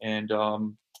 Hesse, and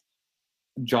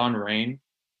John Rain.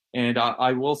 And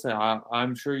I will say,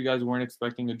 I'm sure you guys weren't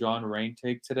expecting a John Rain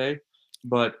take today,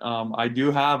 but I do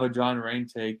have a John Rain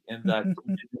take in that it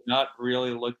did not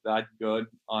really look that good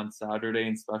on Saturday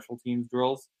in special teams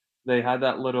drills. They had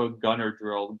that little gunner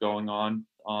drill going on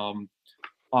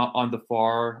the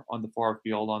far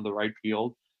field, on the right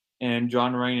field, and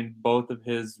John Rain, in both of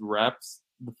his reps,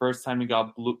 the first time he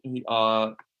got blown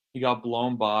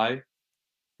by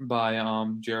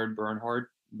Jared Bernhardt,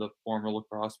 the former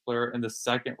lacrosse player, and the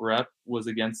second rep was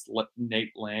against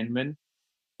Nate Landman,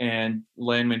 and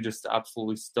Landman just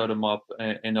absolutely stood him up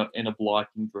in a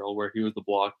blocking drill where he was the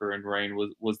blocker and Rain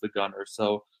was the gunner.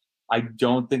 So I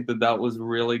don't think that was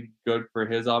really good for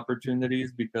his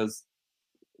opportunities, because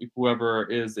whoever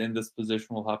is in this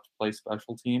position will have to play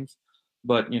special teams.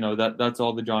 But that's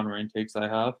all the John Rain takes I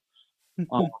have.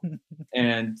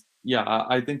 And yeah,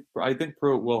 I think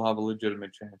Pruitt will have a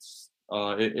legitimate chance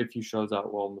if he shows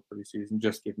out well in the preseason,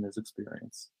 just given his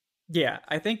experience. Yeah,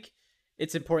 I think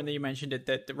it's important that you mentioned it,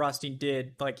 that Rothstein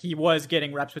did, he was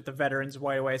getting reps with the veterans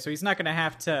right away, so he's not going to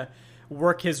have to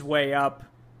work his way up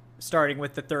starting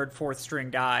with the third, fourth string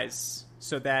guys.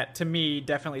 So that, to me,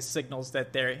 definitely signals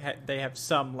that they have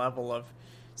some level of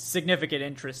significant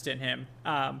interest in him.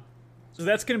 So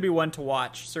that's going to be one to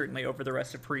watch, certainly, over the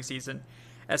rest of preseason,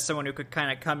 as someone who could kind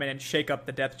of come in and shake up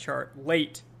the depth chart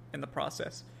late in the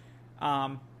process.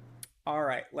 All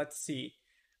right, let's see.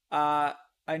 I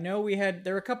know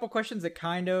there were a couple questions that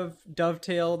kind of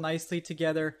dovetail nicely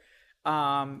together.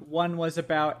 One was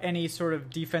about any sort of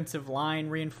defensive line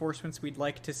reinforcements we'd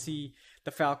like to see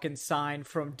the Falcons sign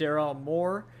from Darrell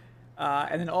Moore.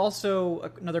 And then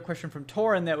also another question from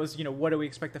Torin that was, what do we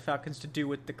expect the Falcons to do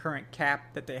with the current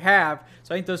cap that they have?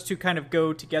 So I think those two kind of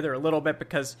go together a little bit,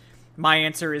 because my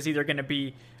answer is either going to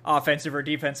be offensive or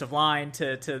defensive line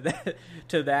to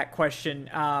that question.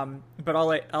 But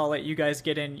I'll let you guys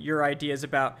get in your ideas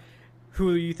about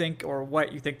who you think or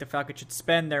what you think the Falcons should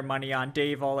spend their money on.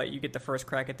 Dave, I'll let you get the first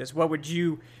crack at this. Who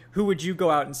would you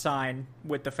go out and sign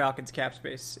with the Falcons cap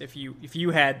space if you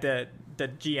had the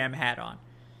GM hat on?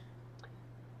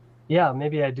 Yeah,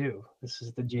 maybe I do. This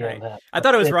is the GM hat. I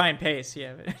thought it was Ryan Pace.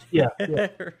 Yeah. Yeah.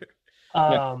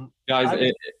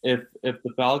 Guys, if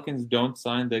the Falcons don't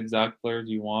sign the exact players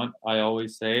you want, I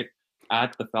always say it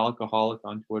at the Falcoholic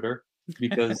on Twitter,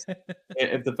 because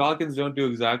if the Falcons don't do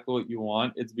exactly what you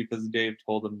want, it's because Dave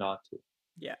told them not to.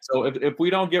 Yeah. So if we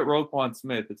don't get Roquan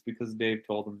Smith, it's because Dave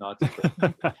told them not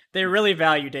to. They really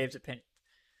value Dave's opinion.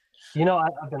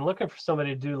 I've been looking for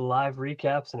somebody to do live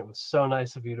recaps, and it was so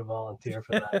nice of you to volunteer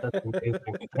for that. That's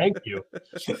amazing. Thank you.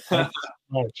 Thanks so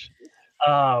much.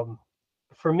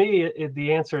 For me,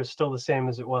 the answer is still the same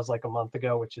as it was like a month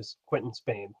ago, which is Quentin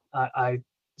Spain. I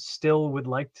still would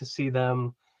like to see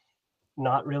them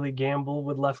not really gamble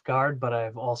with left guard, but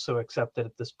I've also accepted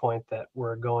at this point that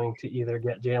we're going to either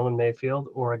get Jalen Mayfield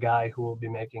or a guy who will be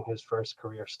making his first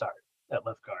career start. at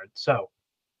left guard. So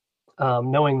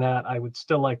knowing that, I would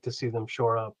still like to see them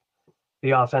shore up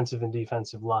the offensive and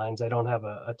defensive lines. I don't have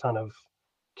a ton of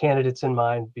candidates in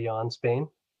mind beyond Spain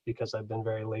because I've been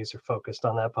very laser focused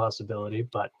on that possibility.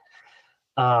 But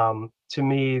to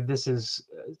me, this is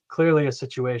clearly a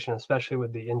situation, especially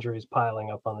with the injuries piling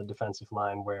up on the defensive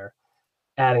line, where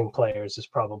adding players is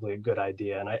probably a good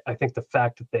idea. And I think the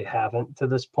fact that they haven't to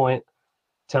this point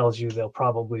tells you they'll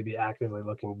probably be actively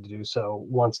looking to do so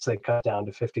once they cut down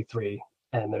to 53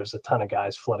 and there's a ton of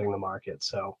guys flooding the market.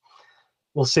 So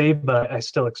we'll see, but I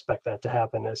still expect that to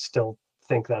happen. I still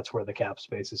think that's where the cap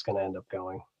space is going to end up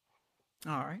going.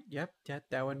 All right. Yep. Yeah,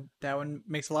 that one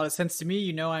makes a lot of sense to me.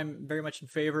 You know, I'm very much in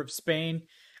favor of Spain.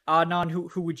 Adnan,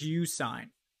 who would you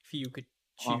sign if you could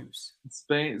choose?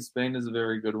 Spain is a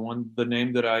very good one. The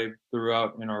name that I threw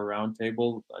out in our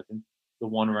roundtable, I think the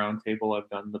one roundtable I've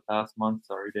done the past month,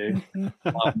 sorry Dave,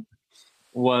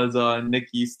 was Nick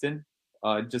Easton.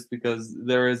 Just because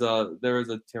there is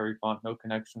a Terry Fontenot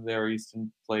connection there.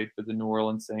 Easton played for the New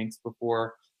Orleans Saints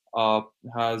before.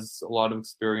 Has a lot of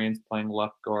experience playing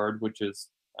left guard, which is,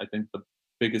 I think, the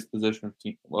biggest position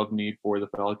of need for the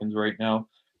Falcons right now.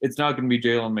 It's not going to be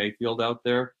Jalen Mayfield out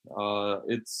there.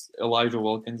 It's Elijah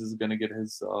Wilkins is going to get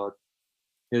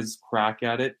his crack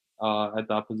at it at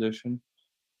that position.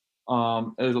 It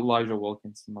was Elijah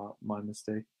Wilkins, my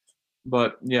mistake.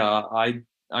 But yeah,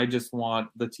 I just want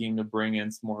the team to bring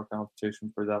in some more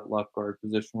competition for that left guard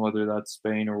position, whether that's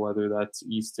Spain or whether that's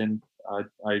Easton.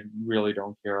 I really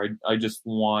don't care. I just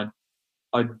want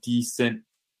a decent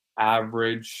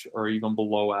average or even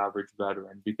below average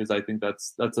veteran, because I think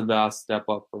that's a vast step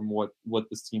up from what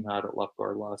this team had at left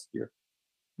guard last year.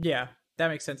 Yeah, that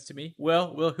makes sense to me.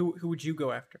 Will, who would you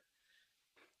go after?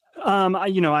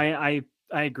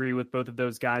 I agree with both of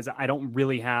those guys. I don't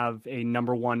really have a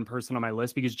number one person on my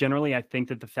list because generally I think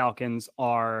that the Falcons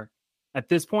are at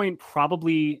this point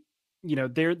probably,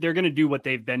 they're going to do what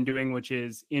they've been doing, which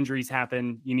is injuries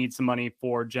happen. You need some money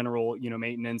for general,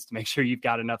 maintenance to make sure you've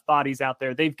got enough bodies out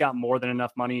there. They've got more than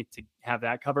enough money to have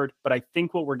that covered. But I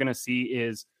think what we're going to see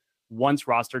is once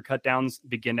roster cutdowns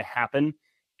begin to happen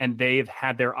and they've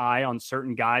had their eye on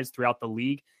certain guys throughout the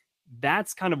league,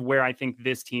 that's kind of where I think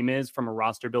this team is from a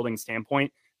roster building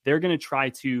standpoint. They're going to try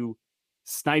to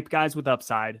snipe guys with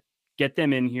upside, get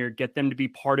them in here, get them to be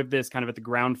part of this kind of at the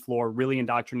ground floor, really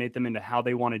indoctrinate them into how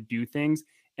they want to do things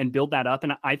and build that up.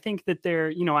 And I think that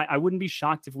they're, I wouldn't be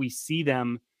shocked if we see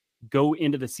them go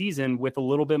into the season with a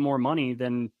little bit more money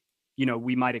than,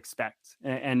 we might expect.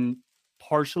 And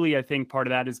partially, I think part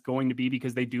of that is going to be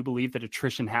because they do believe that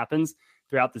attrition happens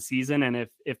throughout the season. And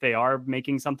if they are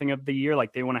making something of the year,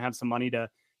 like they want to have some money to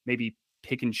maybe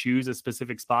pick and choose a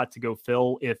specific spot to go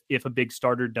fill if a big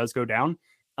starter does go down.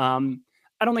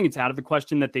 I don't think it's out of the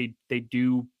question that they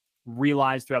do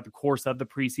realize throughout the course of the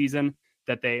preseason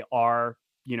that they are,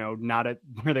 not at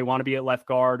where they want to be at left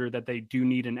guard, or that they do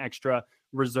need an extra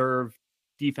reserve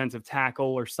defensive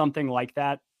tackle or something like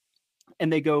that.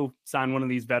 And they go sign one of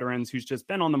these veterans who's just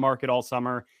been on the market all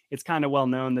summer. It's kind of well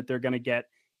known that they're going to get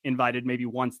invited maybe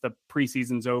once the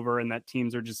preseason's over and that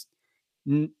teams are just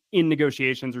in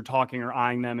negotiations or talking or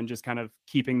eyeing them and just kind of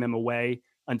keeping them away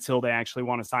until they actually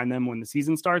want to sign them when the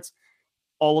season starts.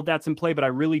 All of that's in play, but I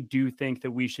really do think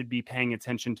that we should be paying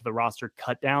attention to the roster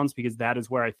cut downs, because that is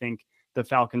where I think the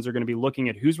Falcons are going to be looking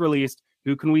at who's released,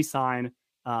 who can we sign,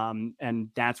 and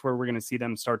that's where we're going to see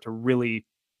them start to really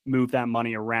move that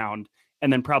money around,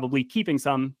 and then probably keeping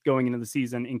some going into the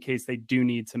season in case they do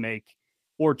need to make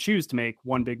or choose to make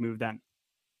one big move then.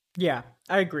 Yeah,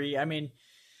 I agree. I mean,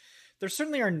 there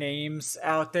certainly are names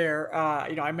out there.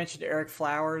 I mentioned Eric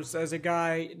Flowers as a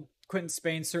guy. Quentin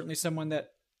Spain, certainly someone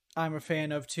that I'm a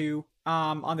fan of too.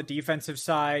 On the defensive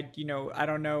side, I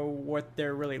don't know what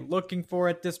they're really looking for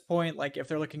at this point. Like if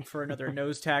they're looking for another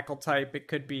nose tackle type, it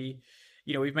could be,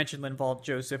 we've mentioned Linval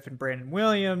Joseph and Brandon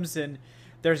Williams, and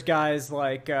there's guys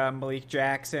like Malik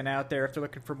Jackson out there if they're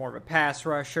looking for more of a pass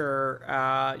rusher.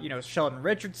 Sheldon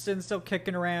Richardson still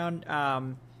kicking around.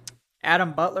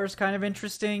 Adam Butler's kind of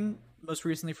interesting, most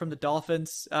recently from the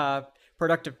Dolphins.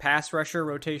 Productive pass rusher,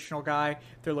 rotational guy.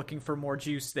 If they're looking for more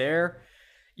juice there.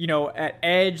 At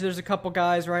edge, there's a couple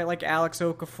guys, right? Like Alex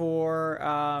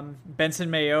Okafor,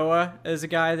 Benson Mayowa is a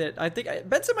guy that I think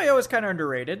Benson Mayowa is kind of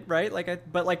underrated, right?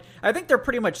 I think they're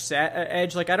pretty much set at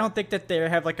edge. Like, I don't think that they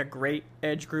have like a great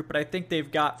edge group, but I think they've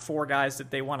got 4 guys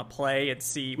that they want to play and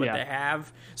see what they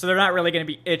have. So they're not really going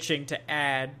to be itching to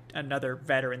add another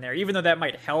veteran there, even though that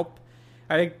might help.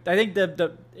 I think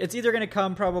the it's either going to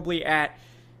come probably at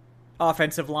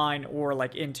offensive line or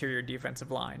like interior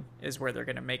defensive line is where they're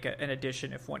going to make an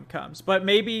addition if one comes. But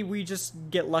maybe we just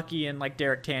get lucky and like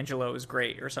Derek Tangelo is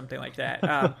great or something like that.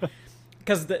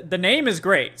 Because the name is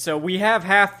great. So we have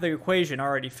half the equation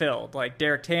already filled. Like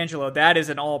Derek Tangelo, that is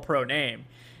an all-pro name.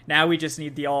 Now we just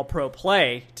need the all-pro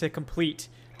play to complete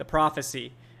the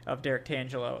prophecy of Derek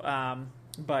Tangelo.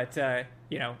 But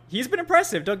he's been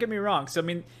impressive. Don't get me wrong. So, I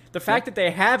mean, the fact that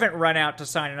they haven't run out to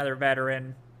sign another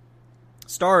veteran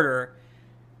starter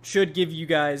should give you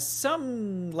guys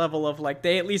some level of, like,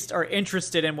 they at least are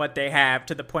interested in what they have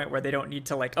to the point where they don't need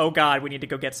to, like, oh, God, we need to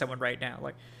go get someone right now.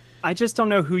 Like, I just don't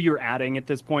know who you're adding at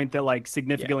this point that, like,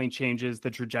 significantly changes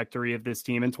the trajectory of this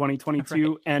team in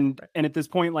 2022. Right. And at this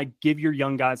point, like, give your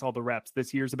young guys all the reps.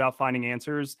 This year's about finding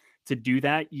answers. To do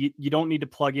that, you don't need to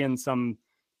plug in some,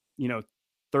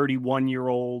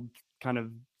 31-year-old kind of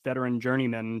veteran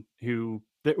journeyman who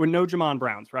were no Jamon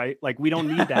Browns, right? Like, we don't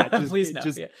need that.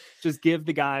 Just give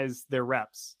the guys their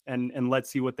reps and let's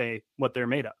see what they're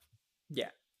made of.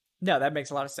 Yeah. No, that makes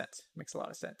a lot of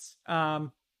sense.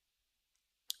 All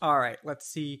right, let's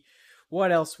see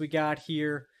what else we got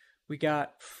here. We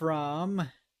got from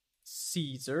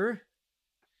Caesar.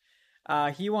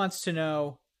 He wants to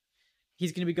know,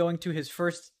 he's going to be going to his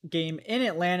first game in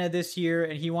Atlanta this year,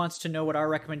 and he wants to know what our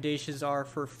recommendations are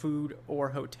for food or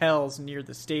hotels near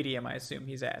the stadium, I assume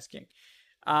he's asking.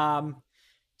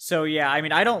 So, yeah, I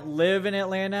mean, I don't live in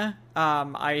Atlanta.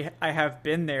 I have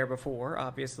been there before,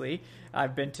 obviously.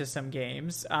 I've been to some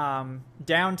games.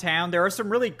 Downtown, there are some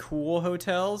really cool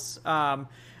hotels.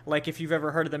 Like if you've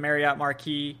ever heard of the Marriott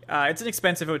Marquis, it's an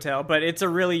expensive hotel, but it's a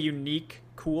really unique,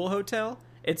 cool hotel.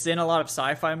 It's in a lot of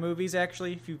sci-fi movies,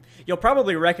 actually. You'll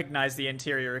probably recognize the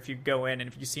interior if you go in and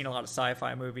if you've seen a lot of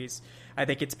sci-fi movies. I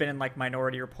think it's been in like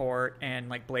Minority Report and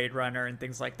like Blade Runner and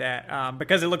things like that,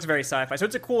 because it looks very sci-fi. So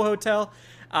it's a cool hotel.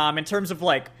 In terms of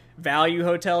like value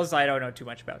hotels, I don't know too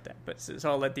much about that, but so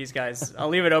I'll let these guys, I'll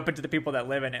leave it open to the people that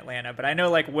live in Atlanta. But I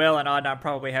know like Will and Adnan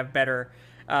probably have better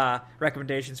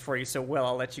recommendations for you. So Will,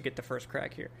 I'll let you get the first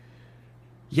crack here.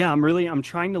 Yeah, I'm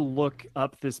trying to look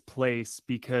up this place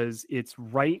because it's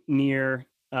right near,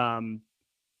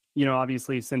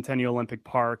 obviously Centennial Olympic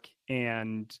Park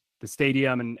and the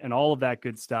stadium and all of that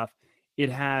good stuff. It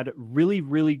had really,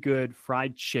 really good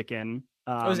fried chicken.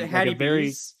 Was it Hattie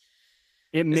B's?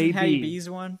 It may be Hattie B's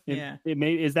one. Yeah. It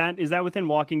may, is that within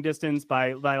walking distance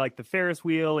by like the Ferris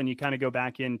wheel and you kind of go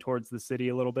back in towards the city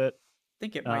a little bit? I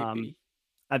think it might be.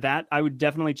 That I would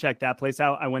definitely check that place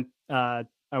out. I went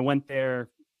there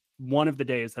one of the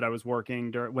days that I was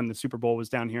working when the Super Bowl was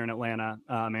down here in Atlanta,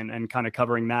 and kind of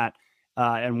covering that,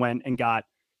 and went and got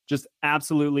just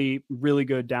absolutely really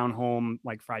good down home,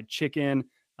 like fried chicken,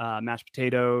 mashed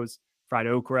potatoes, fried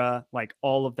okra, like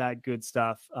all of that good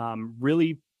stuff.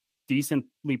 Really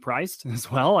decently priced as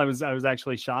well. I was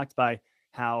actually shocked by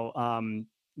how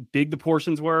big the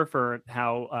portions were for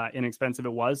how inexpensive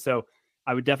it was. So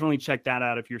I would definitely check that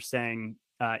out if you're staying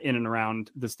in and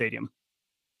around the stadium.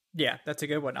 Yeah, that's a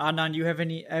good one. Adnan, you have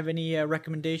any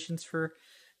recommendations for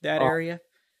that area?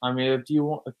 I mean, if you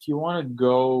want to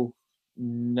go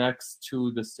next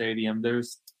to the stadium,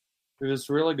 there's this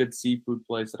really good seafood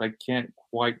place that I can't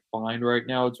quite find right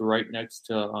now. It's right next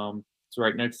to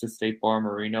State Farm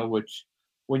Arena, which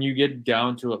when you get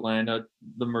down to Atlanta,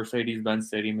 the Mercedes-Benz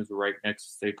Stadium is right next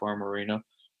to State Farm Arena.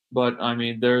 But I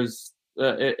mean, there's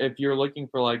if you're looking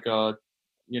for like a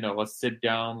sit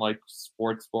down like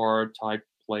sports bar type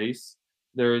place,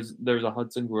 there's a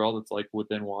Hudson Grill that's like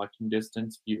within walking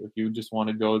distance. If you just want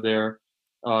to go there,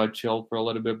 chill for a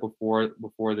little bit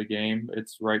before the game,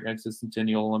 it's right next to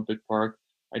Centennial Olympic Park.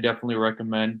 I definitely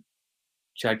recommend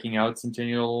checking out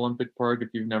Centennial Olympic Park if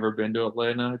you've never been to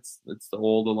Atlanta. It's the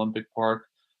old Olympic Park.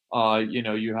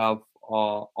 You have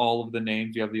all of the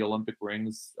names. You have the Olympic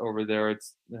rings over there. It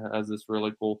has this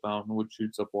really cool fountain which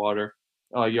shoots up water.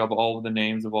 You have all of the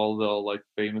names of all the like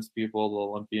famous people,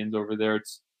 the Olympians over there.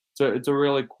 It's a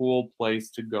really cool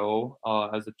place to go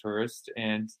as a tourist,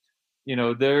 and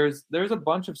there's a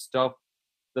bunch of stuff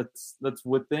that's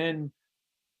within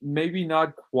maybe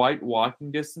not quite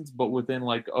walking distance, but within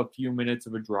like a few minutes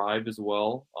of a drive as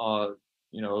well.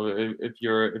 If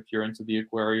you're into the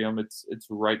aquarium, it's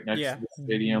right next to the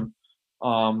stadium.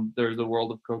 There's the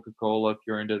World of Coca-Cola if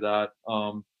you're into that.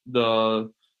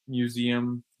 The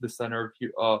museum, the center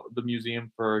of the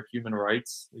Museum for Human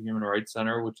Rights, the Human Rights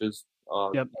Center, which is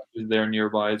is there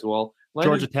nearby as well.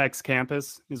 Georgia Tech's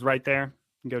campus is right there.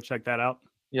 You can go check that out.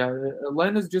 Yeah,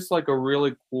 Atlanta's just like a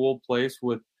really cool place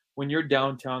when you're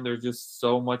downtown, there's just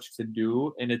so much to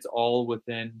do, and it's all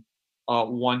within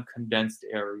one condensed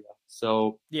area.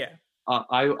 So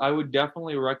I would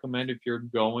definitely recommend, if you're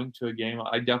going to a game,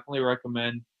 I definitely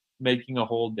recommend making a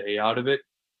whole day out of it.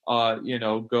 Go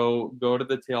to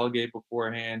the tailgate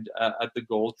beforehand at the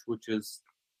Gulch, which is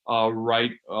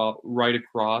right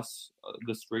across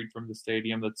the street from the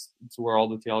stadium. That's where all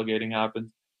the tailgating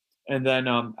happens. And then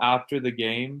after the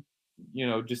game,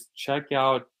 just check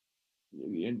out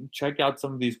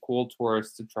some of these cool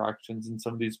tourist attractions and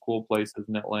some of these cool places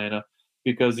in Atlanta,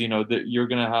 because you're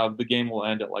gonna have, the game will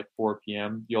end at like 4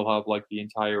 p.m. You'll have like the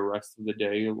entire rest of the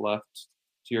day left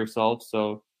to yourself.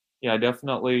 So yeah,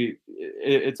 definitely,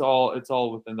 it's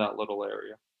all within that little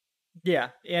area. Yeah,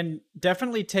 and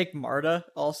definitely take MARTA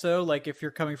also. Like if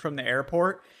you're coming from the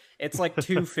airport, it's like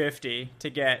 $250 to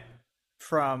get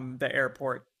from the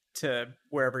airport to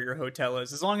wherever your hotel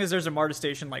is. As long as there's a MARTA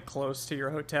station like close to your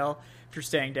hotel. If you're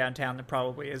staying downtown, there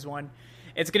probably is one.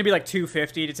 It's going to be like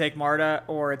 $250 to take MARTA,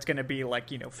 or it's going to be like,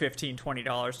 $15,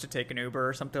 $20 to take an Uber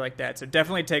or something like that. So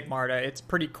definitely take MARTA. It's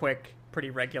pretty quick, pretty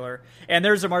regular. And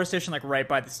there's a MARTA station like right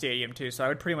by the stadium too. So I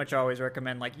would pretty much always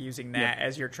recommend like using that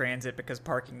as your transit, because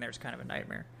parking there's kind of a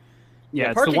nightmare.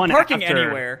 Yeah, parking, it's the one parking after,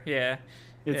 anywhere. Yeah.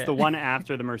 It's the one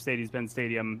after the Mercedes-Benz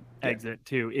Stadium exit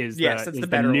too. Is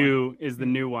the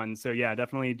new one. So yeah,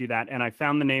 definitely do that. And I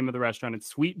found the name of the restaurant. It's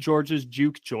Sweet George's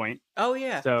Juke Joint. Oh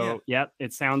yeah. So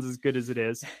it sounds as good as it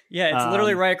is. Yeah, it's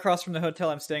literally right across from the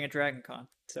hotel I'm staying at DragonCon.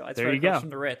 So it's right across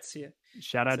from the Ritz. Yeah.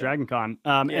 Shout out DragonCon.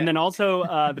 And then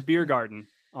also the beer garden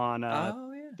on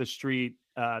the street.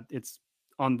 It's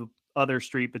on the other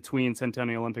street between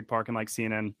Centennial Olympic Park and like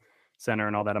CNN Center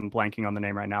and all that. I'm blanking on the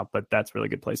name right now, but that's a really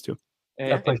good place too.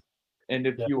 And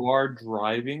if you are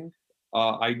driving,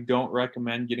 I don't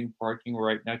recommend getting parking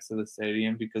right next to the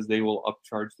stadium, because they will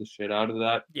upcharge the shit out of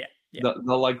that. Yeah.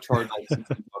 They'll like charge like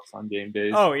 $60 on game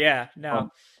days. Oh yeah, no,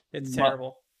 it's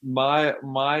terrible. My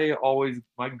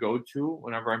go-to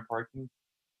whenever I'm parking,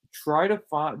 try to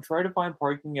find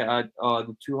parking at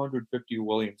the 250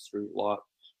 William Street lot,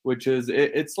 which is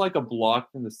it's like a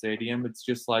block from the stadium. It's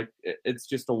just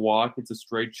a walk. It's a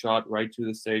straight shot right to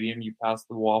the stadium. You pass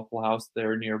the Waffle House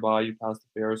there nearby. You pass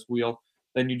the Ferris wheel.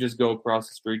 Then you just go across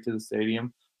the street to the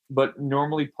stadium. But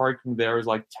normally parking there is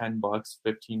like $10,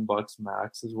 $15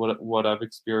 max is what I've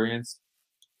experienced.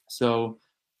 So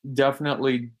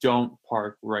definitely don't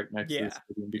park right next to the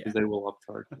stadium, because they will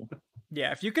upcharge you.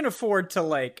 Yeah, if you can afford to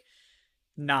like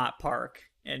not park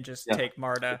and just take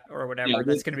MARTA or whatever,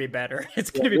 that's going to be better.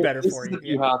 It's going to be better for you. If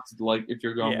you have to, like, if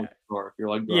you're going with a car, if you're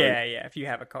like driving. If you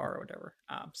have a car or whatever.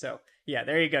 So yeah,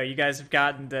 there you go. You guys have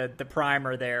gotten the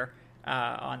primer there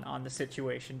on the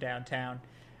situation downtown.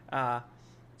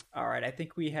 All right, I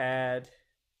think we had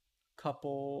a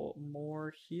couple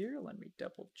more here. Let me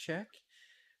double check.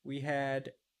 We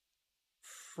had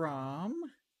from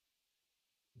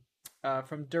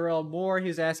Durrell Moore.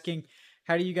 He's asking,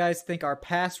 how do you guys think our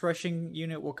pass rushing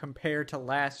unit will compare to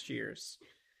last year's?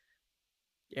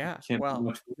 Yeah, Can't be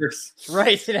much worse.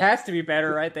 Right, it has to be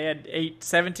better, right? They had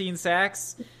 17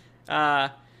 sacks.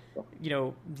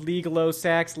 League low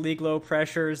sacks, league low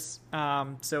pressures.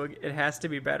 So it has to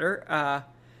be better.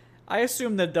 I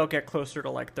assume that they'll get closer to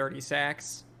like 30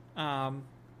 sacks.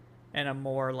 And a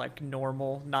more like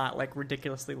normal, not like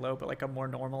ridiculously low, but like a more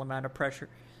normal amount of pressure.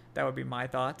 That would be my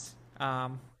thoughts.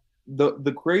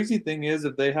 The crazy thing is,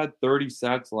 if they had 30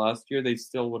 sacks last year, they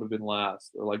still would have been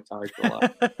last, or like tied for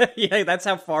last. Yeah, that's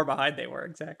how far behind they were,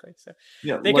 exactly. So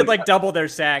they could like double their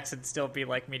sacks and still be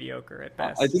like mediocre at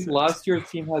best. I think last year's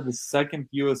team had the second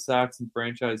fewest sacks in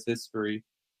franchise history,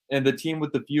 and the team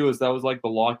with the fewest, that was like the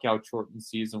lockout shortened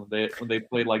season when they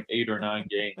played like 8 or 9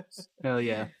 games. Hell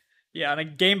yeah. Yeah, on a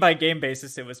game-by-game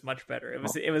basis, it was much better.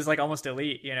 It was like almost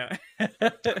elite,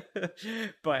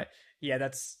 But yeah,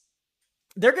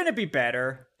 they're going to be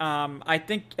better. I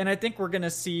think we're going to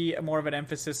see more of an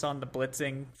emphasis on the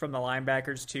blitzing from the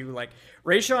linebackers too. Like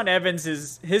Rashawn Evans,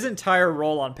 his entire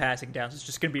role on passing downs is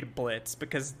just going to be to blitz,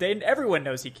 because everyone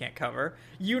knows he can't cover.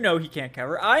 You know he can't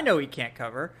cover. I know he can't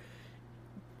cover.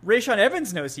 Rashawn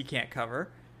Evans knows he can't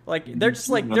cover. Like they're just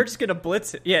gonna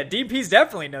blitz it. Yeah, DPs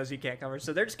definitely knows he can't cover,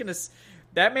 so they're just gonna.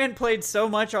 That man played so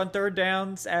much on third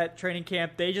downs at training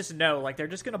camp. They just know, like, they're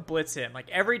just gonna blitz him. Like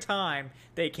every time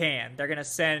they can, they're gonna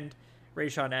send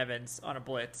Rashawn Evans on a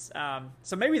blitz.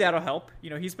 So maybe that'll help.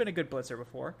 He's been a good blitzer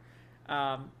before.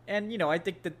 And I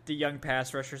think that the young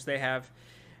pass rushers they have,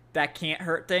 that can't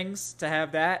hurt things to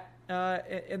have that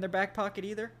in their back pocket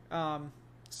either.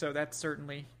 So that's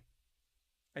certainly.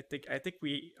 I think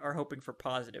we are hoping for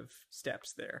positive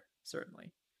steps there,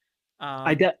 certainly.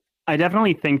 I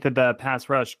definitely think that the pass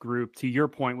rush group, to your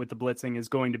point with the blitzing, is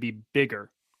going to be bigger.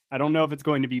 I don't know if it's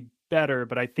going to be better,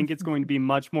 but I think it's going to be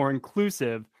much more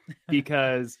inclusive,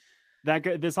 because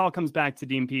This all comes back to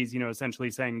Dean Pease,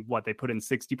 essentially saying what they put in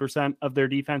 60% of their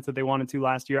defense that they wanted to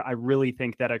last year. I really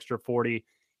think that extra 40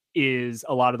 is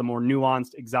a lot of the more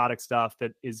nuanced, exotic stuff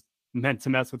that is meant to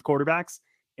mess with quarterbacks.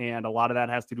 And a lot of that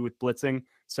has to do with blitzing.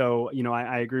 So,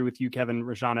 I agree with you, Kevin.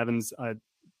 Rashaan Evans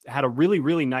had a really,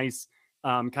 really nice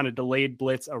kind of delayed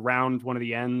blitz around one of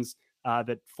the ends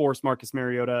that forced Marcus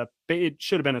Mariota. It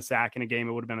should have been a sack in a game.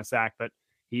 It would have been a sack, but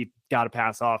he got a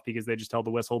pass off because they just held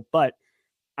the whistle. But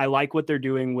I like what they're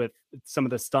doing with some of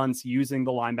the stunts, using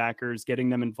the linebackers, getting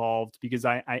them involved, because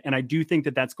I do think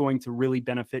that that's going to really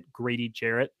benefit Grady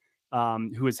Jarrett,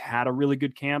 who has had a really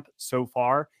good camp so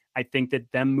far. I think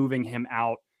that them moving him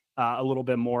out a little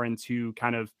bit more into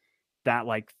kind of that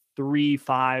like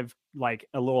 3-5, like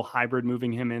a little hybrid,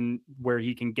 moving him in where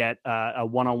he can get a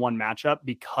one-on-one matchup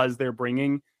because they're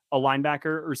bringing a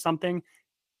linebacker or something.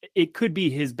 It could be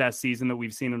his best season that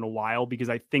we've seen in a while, because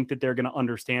I think that they're going to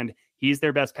understand he's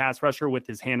their best pass rusher with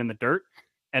his hand in the dirt,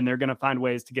 and they're going to find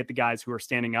ways to get the guys who are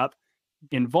standing up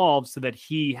involved so that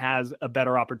he has a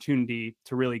better opportunity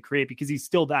to really create, because he's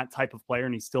still that type of player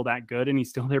and he's still that good and he's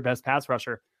still their best pass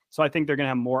rusher. So I think they're going to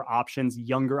have more options,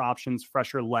 younger options,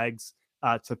 fresher legs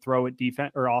to throw at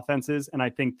defense or offenses. And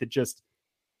I think that just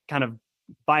kind of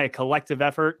by a collective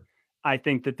effort, I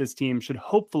think that this team should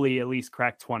hopefully at least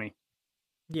crack 20.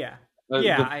 Yeah.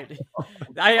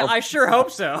 I sure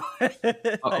hope so.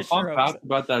 A fun fact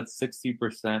about that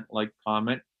 60% like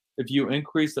comment: if you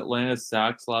increase Atlanta's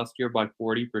sacks last year by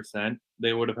 40%,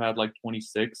 they would have had like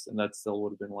 26, and that still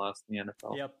would have been last in the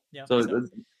NFL. Yep. So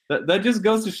that just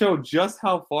goes to show just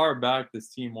how far back this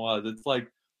team was. It's like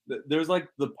there's like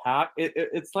the pack.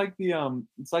 It's like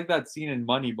it's like that scene in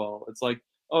Moneyball. It's like,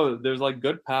 oh, there's like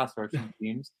good pass rushing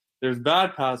teams. There's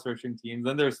bad pass rushing teams,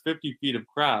 then there's 50 feet of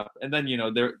crap, and then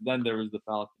there was the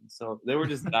Falcons. So they were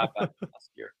just that bad last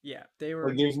year. Yeah, they were.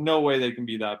 Like, there's no way they can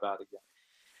be that bad again.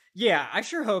 Yeah, I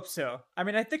sure hope so. I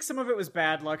mean, I think some of it was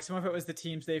bad luck, some of it was the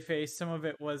teams they faced, some of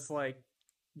it was like,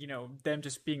 them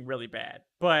just being really bad.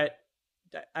 But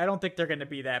I don't think they're going to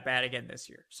be that bad again this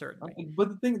year, certainly. But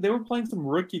the thing, they were playing some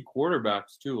rookie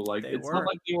quarterbacks too. Like not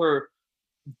like they were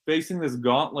facing this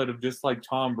gauntlet of just like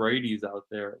Tom Brady's out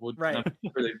there. Right.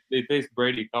 They faced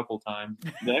Brady a couple times.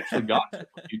 They actually got him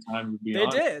a few times. They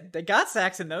did. They got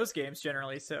sacks in those games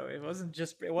generally, so it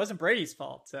wasn't Brady's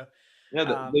fault. So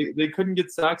yeah, they couldn't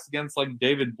get sacks against like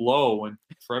David Blow and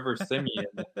Trevor Siemian.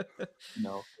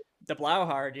 The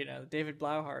Blauhard, David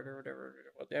Blauhard or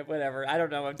whatever. I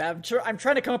don't know. I'm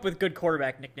trying to come up with good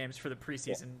quarterback nicknames for the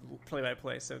preseason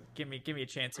play-by-play. So give me a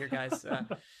chance here, guys.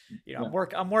 I'm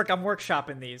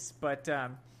workshopping these, but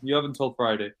you have until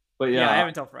Friday. But I have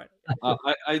until Friday.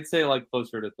 I'd say like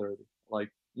closer to 30. Like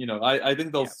I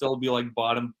think they'll still be like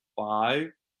bottom 5,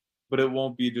 but it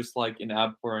won't be just like an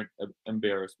abhorrent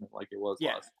embarrassment like it was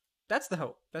last. That's the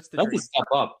hope. That's a step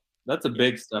up. That's a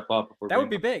big step up. That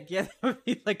would be big. Yeah, that would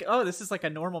be like, oh, this is like a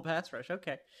normal pass rush.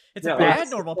 Okay, it's a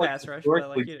bad normal pass rush. But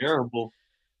like, terrible.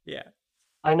 Yeah,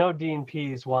 I know Dean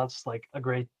Pease wants like a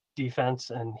great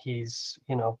defense, and he's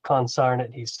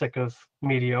consarnate. He's sick of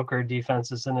mediocre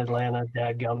defenses in Atlanta.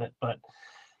 Dadgummit. But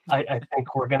I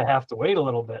think we're going to have to wait a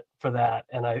little bit for that.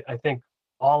 And I think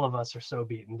all of us are so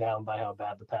beaten down by how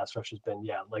bad the pass rush has been.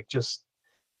 Yeah, like just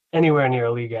anywhere near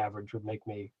a league average would make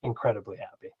me incredibly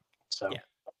happy. So. Yeah.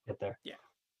 Get there. Yeah.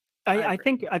 I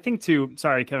think too,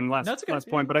 sorry, Kevin, last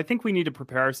point, but I think we need to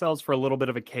prepare ourselves for a little bit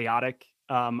of a chaotic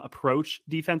approach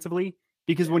defensively,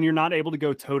 because when you're not able to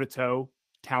go toe to toe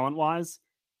talent wise,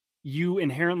 you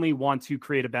inherently want to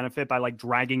create a benefit by like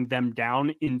dragging them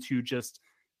down into just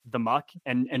the muck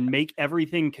and make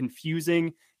everything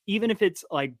confusing, even if it's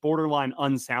like borderline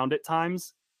unsound at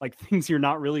times, like things you're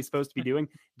not really supposed to be doing.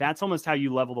 That's almost how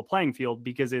you level the playing field,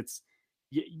 because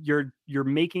you're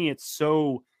making it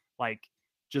so like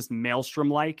just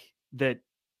maelstrom like that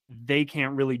they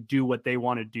can't really do what they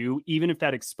want to do, even if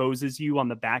that exposes you on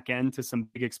the back end to some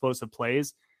big explosive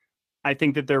plays. I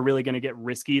think that they're really going to get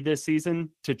risky this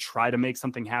season to try to make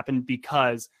something happen,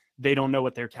 because they don't know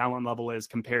what their talent level is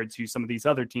compared to some of these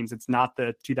other teams. It's not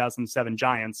the 2007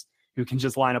 Giants who can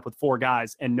just line up with 4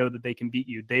 guys and know that they can beat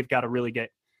you. They've got to really get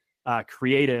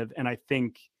creative. And I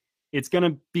think it's going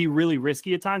to be really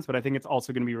risky at times, but I think it's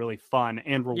also going to be really fun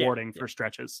and rewarding for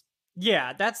stretches.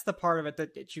 Yeah, that's the part of it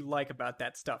that you like about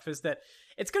that stuff, is that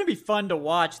it's going to be fun to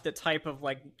watch the type of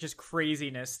like just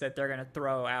craziness that they're going to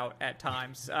throw out at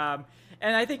times.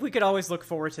 And I think we could always look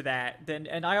forward to that.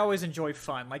 And I always enjoy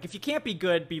fun. Like if you can't be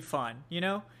good, be fun,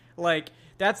 like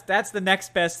that's the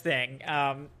next best thing.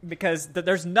 Because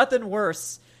there's nothing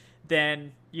worse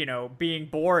than being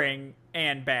boring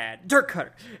and bad. Dirk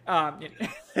Cutter.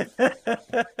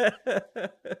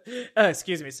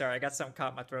 Excuse me, sorry, I got something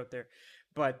caught in my throat there.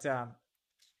 But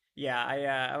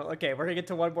yeah, okay, we're gonna get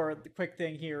to one more quick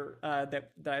thing here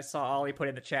that I saw Ollie put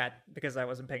in the chat because I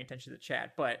wasn't paying attention to the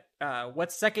chat. But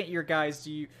what second year guys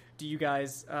do you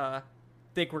guys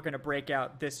think we're gonna break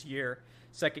out this year?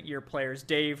 Second year players.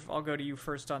 Dave, I'll go to you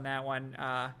first on that one.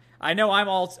 I know I'm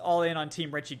all in on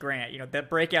Team Richie Grant. That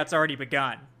breakout's already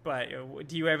begun. But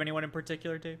do you have anyone in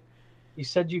particular, Dave? You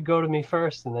said you'd go to me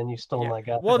first, and then you stole my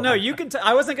guy. Well, no, you can.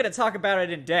 I wasn't going to talk about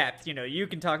it in depth. You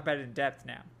can talk about it in depth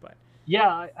now. But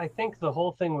yeah, I think the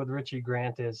whole thing with Richie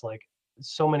Grant is like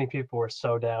so many people were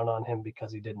so down on him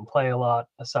because he didn't play a lot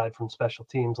aside from special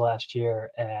teams last year,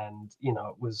 and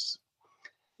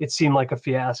it seemed like a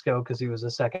fiasco because he was a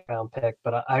second-round pick.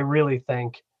 But I really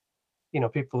think,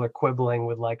 people are quibbling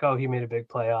with like, oh, he made a big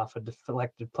play off a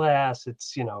deflected pass.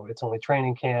 It's, it's only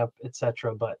training camp,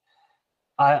 etc. But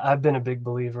I've been a big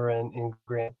believer in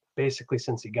Grant basically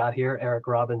since he got here. Eric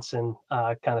Robinson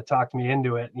kind of talked me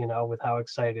into it, with how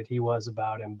excited he was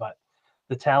about him. But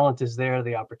the talent is there,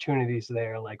 the opportunity's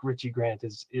there. Like Richie Grant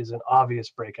is an obvious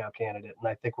breakout candidate, and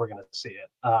I think we're going to see it.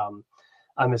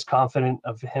 I'm as confident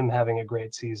of him having a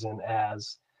great season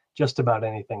as just about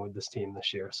anything with this team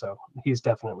this year. So he's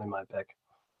definitely my pick.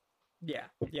 Yeah,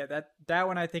 that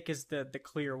one I think is the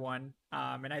clear one.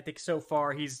 And I think so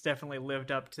far he's definitely lived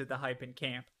up to the hype in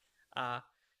camp.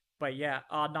 But yeah,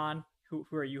 Adnan, who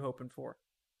are you hoping for?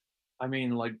 I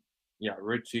mean,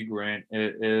 Richie Grant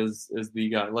is the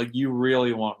guy. Like, you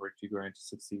really want Richie Grant to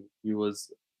succeed. He was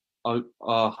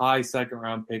a high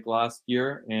second-round pick last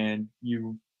year, and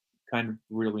you kind of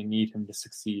really need him to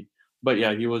succeed. But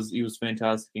yeah, he was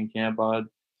fantastic in camp. I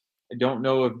don't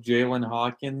know if Jalen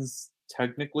Hawkins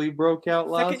technically broke out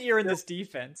last second year in this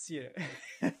defense. Yeah.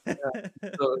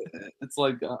 So it's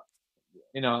like,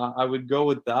 I would go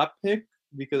with that pick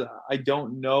because I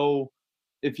don't know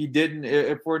if he didn't.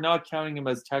 If we're not counting him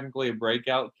as technically a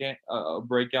breakout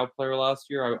player last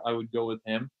year, I would go with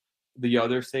him, the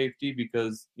other safety,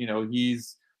 because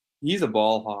he's a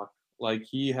ball hawk. Like,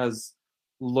 he has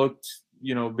looked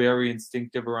very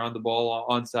instinctive around the ball.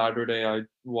 On Saturday, I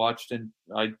watched and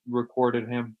I recorded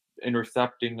him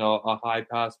intercepting a high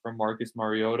pass from Marcus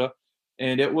Mariota,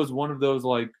 and it was one of those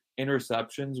like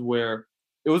interceptions where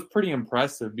it was pretty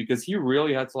impressive because he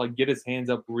really had to like get his hands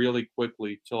up really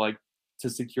quickly to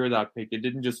secure that pick. It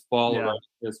didn't just fall around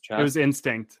his chest. It was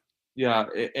instinct. Yeah,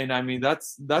 and I mean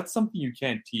that's something you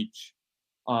can't teach.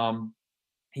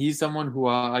 He's someone who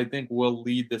I think will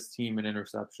lead this team in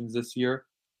interceptions this year.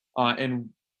 And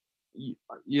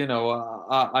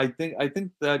I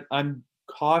think that I'm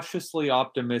cautiously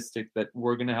optimistic that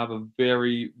we're going to have a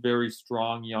very, very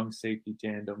strong young safety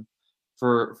tandem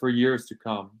for years to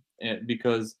come. And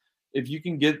because if you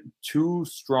can get two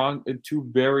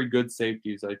very good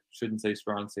safeties, I shouldn't say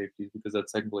strong safeties because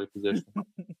that's technically a position,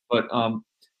 but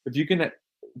if you can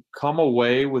come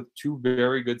away with two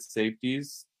very good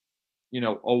safeties,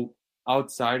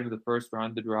 outside of the first round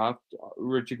of the draft,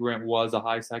 Richie Grant was a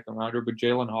high second rounder, but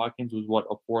Jalen Hawkins was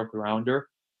a fourth rounder.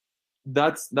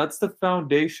 That's the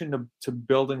foundation to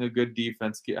building a good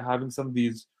defense, having some of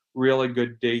these really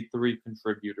good day three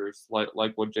contributors like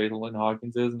what Jalen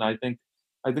Hawkins is. And I think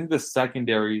the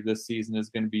secondary this season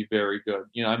is going to be very good.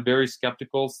 I'm very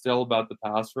skeptical still about the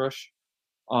pass rush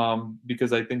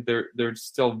because I think they're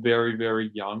still very, very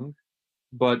young.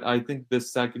 But I think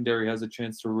this secondary has a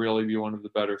chance to really be one of the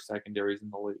better secondaries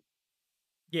in the league.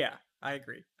 Yeah, I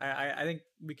agree. I think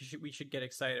we should get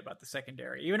excited about the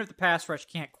secondary. Even if the pass rush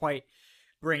can't quite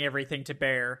bring everything to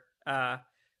bear, I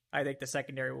think the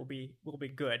secondary will be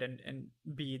good and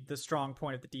be the strong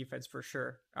point of the defense for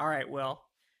sure. All right, Will,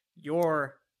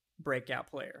 your breakout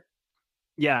player.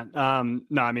 Yeah.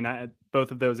 No, I mean,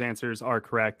 both of those answers are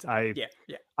correct. I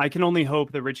can only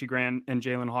hope that Richie Grant and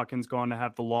Jalen Hawkins go on to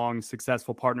have the long,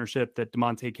 successful partnership that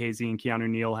DeMonte Casey and Keanu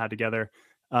Neal had together.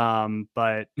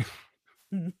 But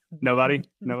nobody.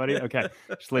 Okay,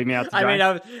 just leave me out to dry.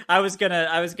 I mean, I was gonna.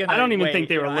 I don't even think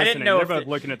they were listening. I didn't know they're both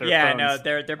looking at their phones. Yeah, no,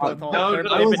 they're both.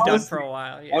 They've been done for a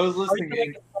while. Yeah. I was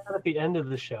listening at the end of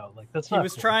the show. Like that's he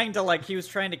was trying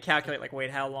to calculate. Like,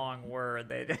 wait, how long were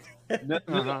they?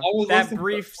 That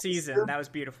brief season, that was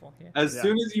beautiful. Yeah. As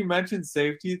soon as you mentioned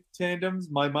safety tandems,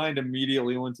 my mind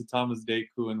immediately went to Thomas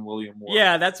Deku and William Moore.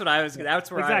 Yeah, that's what I was. That's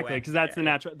where exactly because that's the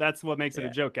natural. That's what makes it a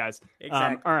joke, guys.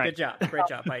 Exactly. All right. Good job. Great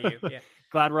job by you. Yeah.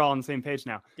 Glad we're all on the same page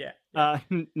now. Yeah.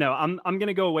 No, I'm going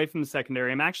to go away from the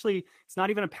secondary. It's not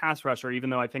even a pass rusher, even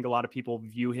though I think a lot of people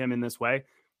view him in this way.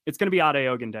 It's going to be Ade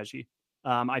Ogundeji.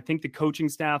 I think the coaching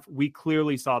staff, we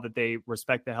clearly saw that they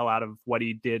respect the hell out of what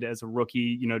he did as a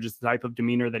rookie, just the type of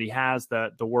demeanor that he has,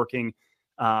 the working,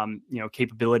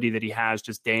 capability that he has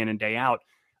just day in and day out.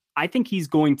 I think he's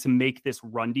going to make this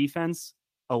run defense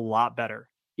a lot better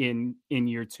in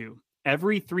year 2.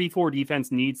 Every 3-4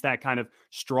 defense needs that kind of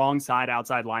strong side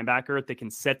outside linebacker that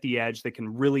can set the edge, that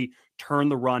can really turn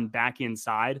the run back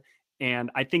inside.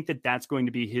 And I think that that's going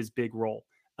to be his big role.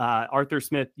 Arthur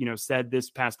Smith, said this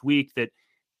past week that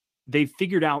they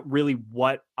figured out really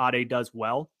what Ade does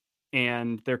well,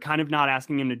 and they're kind of not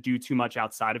asking him to do too much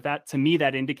outside of that. To me,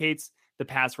 that indicates the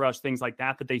pass rush, things like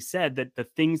that. But they said that the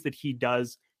things that he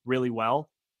does really well,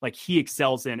 like he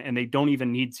excels in, and they don't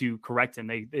even need to correct him.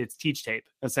 It's teach tape,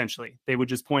 essentially. They would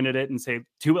just point at it and say,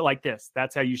 do it like this.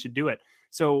 That's how you should do it.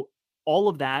 So all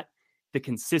of that, the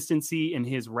consistency in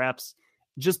his reps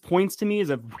just points to me as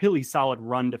a really solid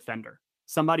run defender.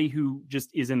 Somebody who just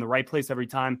is in the right place every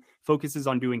time, focuses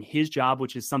on doing his job,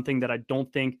 which is something that I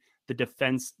don't think the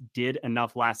defense did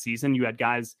enough last season. You had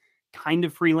guys kind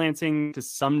of freelancing to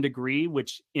some degree,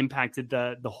 which impacted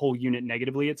the whole unit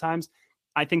negatively at times.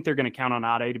 I think they're going to count on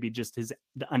Ade to be just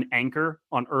an anchor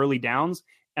on early downs.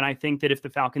 And I think that if the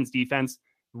Falcons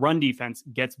run defense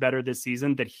gets better this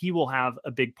season, that he will have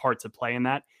a big part to play in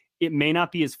that. It may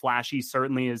not be as flashy,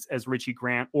 certainly, as Richie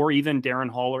Grant or even Darren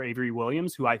Hall or Avery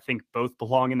Williams, who I think both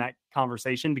belong in that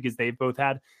conversation because they've both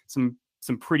had some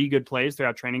pretty good plays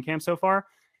throughout training camp so far.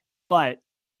 But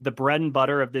the bread and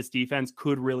butter of this defense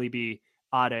could really be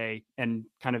Ade and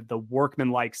kind of the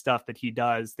workman-like stuff that he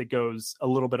does that goes a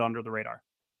little bit under the radar.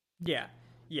 Yeah.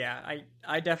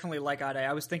 I definitely like Ade.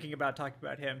 I was thinking about talking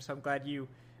about him, so I'm glad you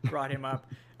brought him up.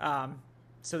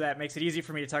 So that makes it easy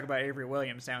for me to talk about Avery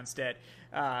Williams now instead.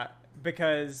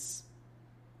 Because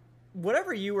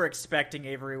whatever you were expecting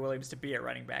Avery Williams to be at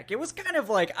running back, it was kind of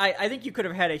like, I think you could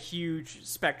have had a huge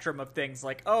spectrum of things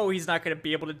like, oh, he's not going to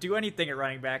be able to do anything at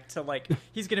running back, to like,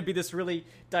 he's going to be this really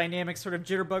dynamic sort of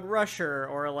jitterbug rusher,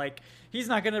 or like, he's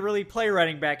not going to really play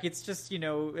running back. It's just,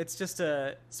 it's just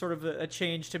a sort of a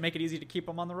change to make it easy to keep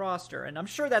him on the roster. And I'm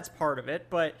sure that's part of it,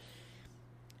 but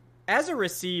as a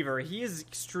receiver, he is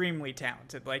extremely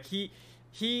talented. Like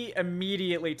he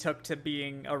immediately took to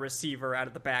being a receiver out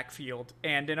of the backfield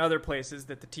and in other places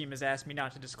that the team has asked me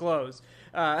not to disclose,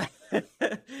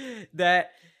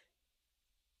 that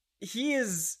he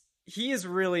is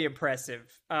really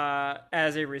impressive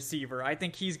as a receiver. I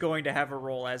think he's going to have a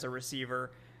role as a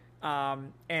receiver,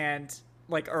 and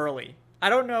like early. I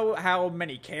don't know how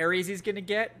many carries he's going to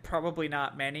get. Probably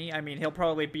not many. I mean, he'll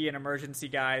probably be an emergency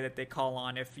guy that they call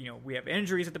on if, we have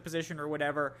injuries at the position or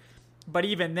whatever. But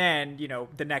even then,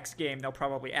 the next game, they'll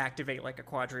probably activate like a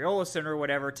Quadriolison or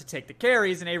whatever to take the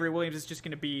carries, and Avery Williams is just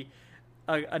going to be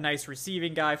a nice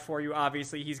receiving guy for you.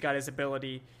 Obviously, he's got his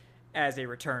ability as a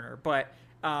returner. But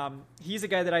he's a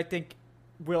guy that I think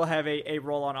will have a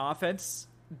role on offense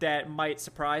that might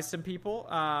surprise some people.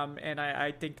 And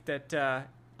I think that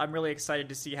I'm really excited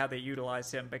to see how they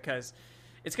utilize him, because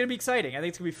it's going to be exciting. I think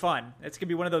it's going to be fun. It's going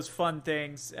to be one of those fun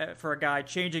things for a guy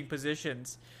changing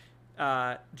positions.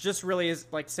 Just really is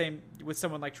like same with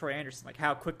someone like Troy Anderson. Like,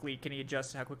 how quickly can he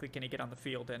adjust? How quickly can he get on the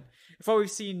field? And if what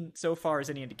we've seen so far is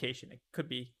any indication, it could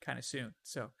be kind of soon.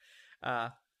 So,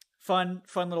 fun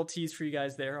little tease for you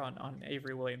guys there on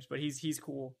Avery Williams. But he's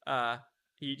cool.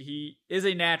 He is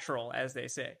a natural, as they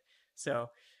say.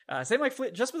 So, same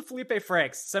like just with Felipe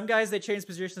Franks. Some guys, they change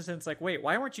positions and it's like, wait,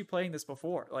 why weren't you playing this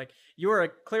before? Like, you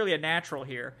were clearly a natural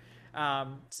here.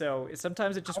 So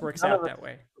sometimes it just works out that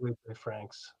way. Felipe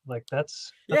Franks, like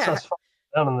that's us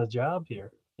down on the job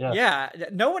here. Yeah.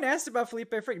 No one asked about Felipe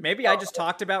Franks. Maybe I just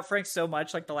talked about Franks so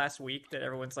much like the last week that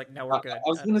everyone's like, no, we're good. I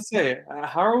was gonna say,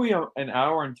 how are we an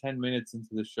hour and 10 minutes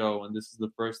into the show and this is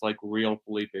the first like real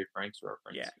Felipe Franks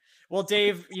reference? Yeah. Well,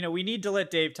 Dave, we need to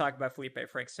let Dave talk about Felipe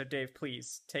Franks. So Dave,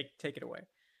 please take it away.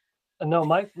 No,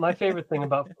 my favorite thing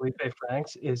about Felipe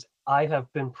Franks is I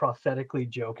have been prophetically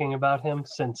joking about him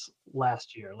since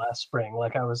last spring.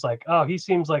 Like, I was like, oh, he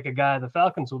seems like a guy the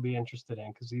Falcons will be interested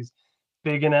in because he's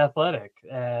big and athletic.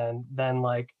 And then,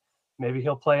 like, maybe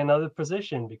he'll play another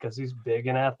position because he's big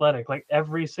and athletic. Like,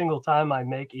 every single time I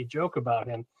make a joke about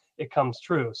him, it comes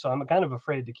true. So I'm kind of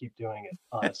afraid to keep doing it,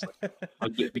 honestly.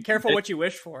 Be careful what you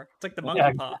wish for. It's like the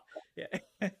monkey paw.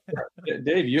 Yeah.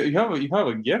 Dave, you have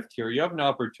a gift here. You have an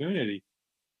opportunity.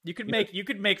 You could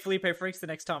make Felipe Franks the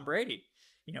next Tom Brady,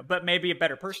 but maybe a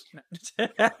better person. Yeah,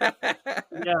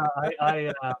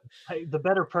 I the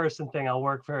better person thing I'll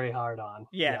work very hard on.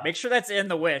 Yeah, make sure that's in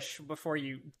the wish before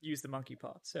you use the monkey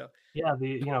paw. So yeah,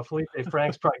 Felipe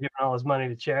Franks probably giving all his money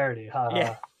to charity.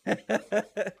 Yeah.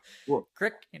 Well,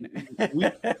 Crick.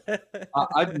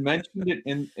 I've mentioned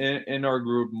it in our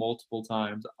group multiple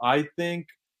times. I think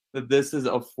that this is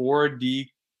a 4D.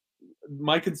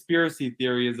 My conspiracy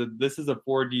theory is that this is a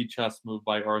 4D chess move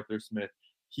by Arthur Smith.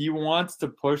 He wants to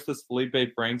push this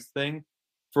Felipe Franks thing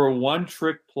for one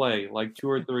trick play, like 2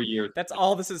 or 3 years. That's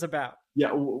all this is about.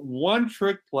 Yeah, one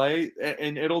trick play,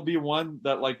 and it'll be one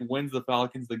that like wins the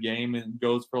Falcons the game and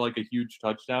goes for like a huge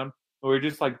touchdown, or he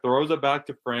just like throws it back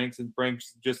to Franks, and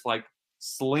Franks just like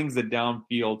slings it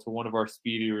downfield to one of our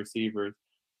speedy receivers.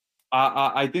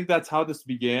 I think that's how this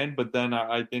began, but then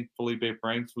I think Felipe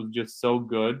Franks was just so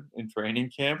good in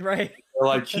training camp. Right. They're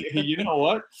like, you know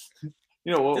what?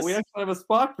 You know what? We actually have a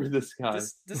spot for this guy.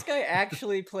 This guy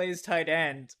actually plays tight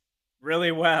end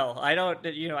really well.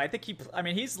 I think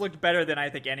he's looked better than I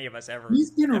think any of us ever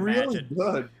He's been imagined.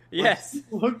 really good. Yes. Like,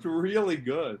 he looked really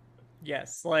good.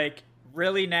 Yes, like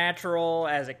really natural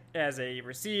as a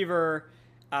receiver.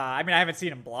 I haven't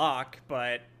seen him block,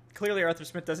 but clearly Arthur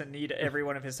Smith doesn't need every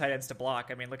one of his tight ends to block.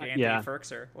 I mean, look at Anthony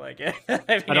Ferkser. Like, I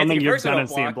don't think you're going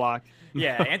to see him block.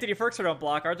 Yeah, Anthony Ferkser don't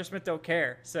block. Arthur Smith don't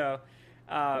care. So,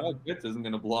 Kyle Pitts isn't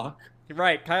going to block.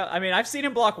 Right, Kyle. I've seen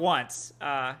him block once,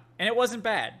 and it wasn't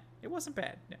bad. It wasn't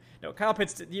bad. No, Kyle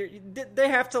Pitts. They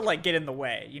have to like get in the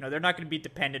way. They're not going to be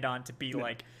depended on to be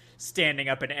like standing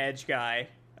up an edge guy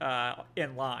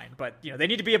in line. But they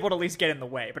need to be able to at least get in the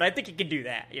way. But I think he can do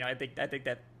that. I think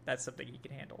that's something he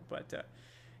can handle. But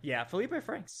yeah, Felipe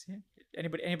Franks. Yeah.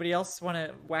 Anybody else want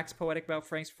to wax poetic about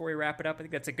Franks before we wrap it up? I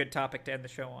think that's a good topic to end the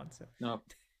show on. So. No,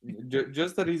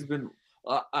 just that he's been.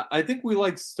 I think we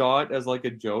like saw it as like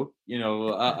a joke.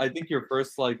 I think your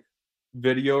first like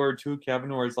video or two,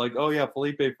 Kevin, where it's like, oh yeah,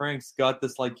 Felipe Franks got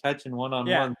this like catch in one-on-one.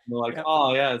 Yeah. We're like,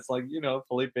 oh yeah, it's like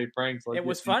Felipe Franks. Like, it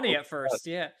was funny at first,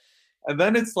 yeah. And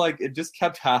then it's like it just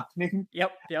kept happening.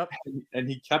 Yep. And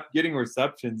he kept getting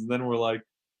receptions. And then we're like,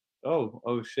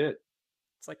 oh shit.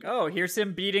 It's like, oh, here's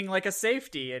him beating like a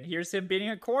safety, and here's him beating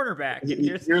a cornerback. And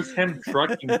here's him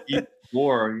trucking deep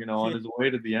floor, on his way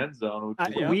to the end zone.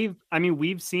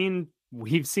 We've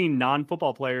seen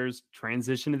non-football players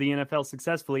transition to the NFL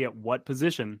successfully at what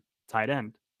position? Tight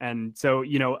end. And so,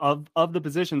 of the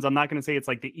positions, I'm not going to say it's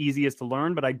like the easiest to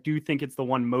learn, but I do think it's the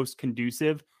one most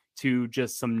conducive to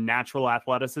just some natural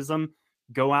athleticism.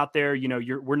 Go out there,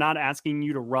 we're not asking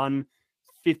you to run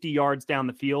 50 yards down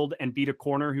the field and beat a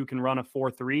corner who can run a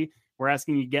 4-3. We're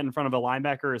asking you to get in front of a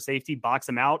linebacker or a safety, box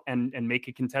him out and make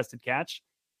a contested catch.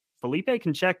 Felipe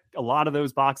can check a lot of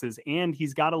those boxes, and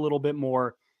he's got a little bit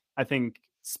more, I think,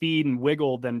 speed and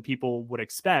wiggle than people would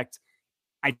expect.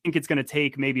 I think it's going to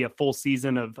take maybe a full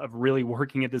season of really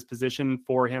working at this position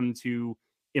for him to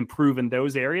improve in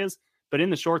those areas. But in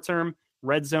the short term,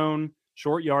 red zone,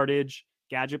 short yardage,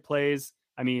 gadget plays,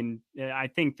 I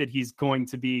think that he's going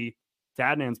to be, to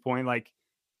Adnan's point, like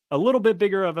a little bit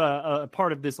bigger of a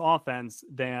part of this offense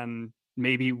than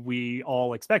maybe we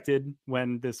all expected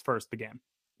when this first began.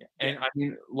 And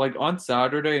like on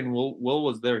Saturday, and Will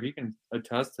was there, he can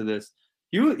attest to this.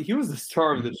 He was the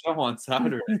star of the show on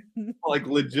Saturday. Like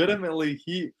legitimately,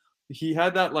 he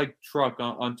had that like truck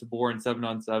on Tabor in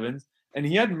 7-on-7s, and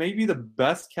he had maybe the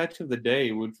best catch of the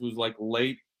day, which was like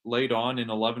late on in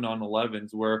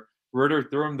 11-on-11s, where Ritter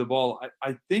threw him the ball.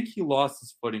 I think he lost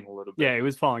his footing a little bit. Yeah, he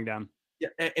was falling down. Yeah,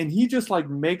 and he just like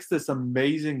makes this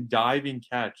amazing diving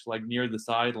catch like near the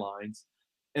sidelines,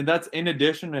 and that's in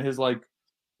addition to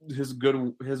his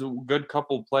good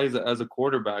couple plays as a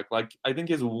quarterback. Like I think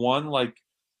his one like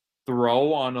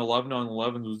throw on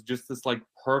 11-on-11 was just this like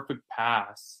perfect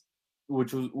pass,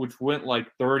 which went like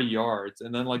 30 yards,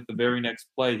 and then like the very next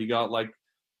play he got like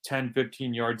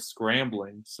 10-15 yards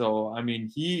scrambling. So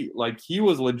he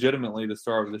was legitimately the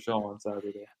star of the show on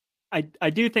Saturday. I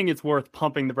do think it's worth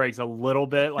pumping the brakes a little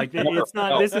bit. Like it's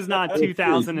not this is not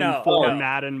 2004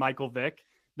 Madden Michael Vick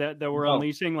that we're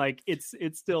unleashing. Like it's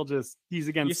still just he's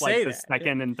against like the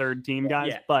second and third team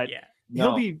guys, but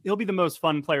he'll be the most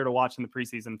fun player to watch in the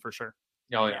preseason for sure.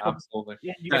 Oh yeah, absolutely.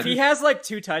 If he has like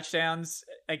 2 touchlaons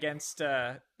against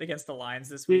the Lions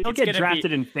this week, he'll get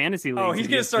drafted in fantasy leagues. Oh, he's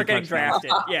gonna start getting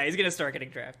drafted. Yeah, he's gonna start getting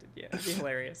drafted. Yeah, it'd be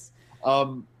hilarious.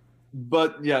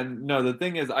 But yeah, no. The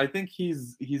thing is, I think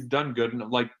he's done good.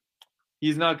 Like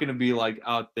he's not gonna be like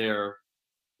out there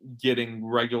getting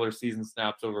regular season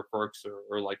snaps over Perks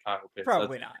or like Kyle Pitts.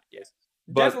 Probably not. Yes.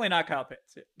 Definitely not Kyle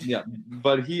Pitts. Yeah,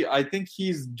 but I think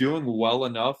he's doing well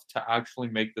enough to actually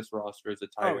make this roster as a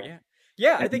tight end. Oh yeah.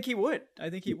 Yeah, I think he would.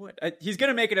 He's going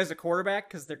to make it as a quarterback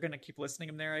because they're going to keep listening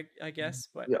to him there, I guess.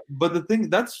 But yeah, but the thing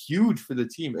that's huge for the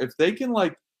team. If they can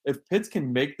if Pitts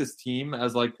can make this team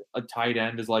as like a tight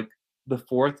end, as like the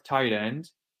 4th tight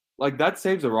end, like that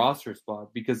saves a roster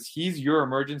spot because he's your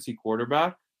emergency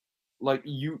quarterback. Like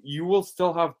you will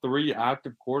still have 3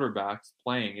 active quarterbacks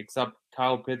playing, except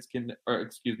Felipe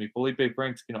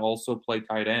Franks can also play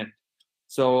tight end.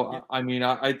 So, Yeah. I mean,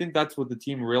 I think that's what the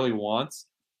team really wants.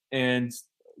 And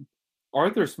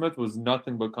Arthur Smith was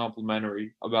nothing but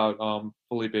complimentary about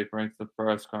Felipe Franks in the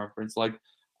press conference. Like,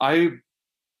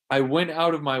 I went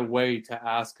out of my way to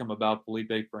ask him about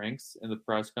Felipe Franks in the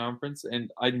press conference,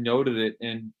 and I noted it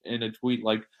in a tweet.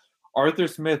 Like, Arthur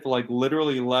Smith, like,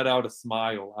 literally let out a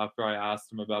smile after I asked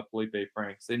him about Felipe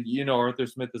Franks. And, Arthur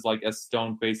Smith is, like, as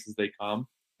stone-faced as they come.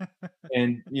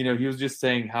 And, he was just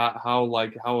saying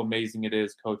how amazing it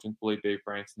is coaching Felipe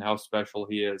Franks and how special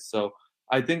he is. So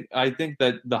I think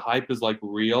that the hype is, like,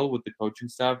 real with the coaching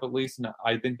staff, at least. And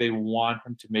I think they want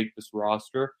him to make this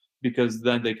roster, because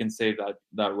then they can save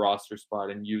that roster spot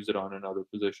and use it on another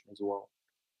position as well.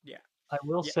 Yeah. I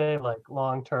will say, like,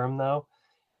 long term though,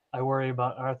 I worry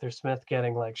about Arthur Smith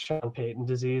getting like Sean Payton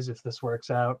disease if this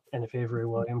works out, and if Avery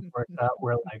Williams works out,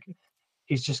 where like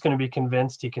he's just going to be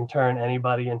convinced he can turn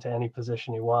anybody into any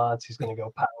position he wants. He's going to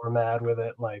go power mad with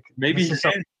it. Like, maybe he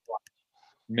can.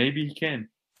 Maybe he can.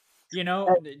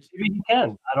 Maybe he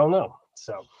can. I don't know.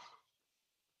 So.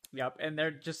 Yep, and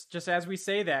they're just as we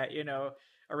say that,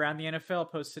 around the NFL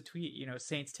posts a tweet,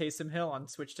 Saints Taysom Hill on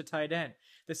switch to tight end.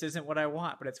 This isn't what I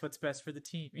want, but it's what's best for the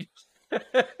team.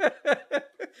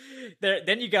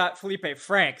 Then you got Felipe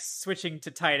Franks switching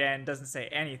to tight end, doesn't say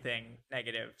anything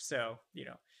negative. So,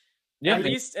 yeah,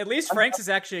 at least Franks is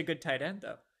actually a good tight end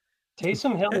though.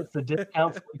 Taysom Hill is the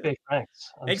discount Felipe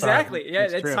Franks. Exactly. Sorry. Yeah,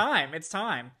 That's it's true. time. It's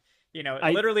time.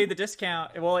 Literally the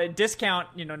discount. Well, discount,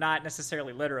 not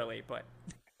necessarily literally, but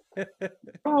I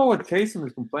don't know what Taysom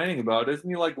is complaining about. Isn't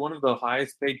he like one of the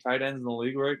highest paid tight ends in the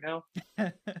league right now?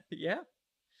 yeah.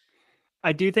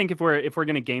 I do think if we're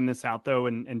going to game this out though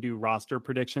and do roster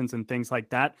predictions and things like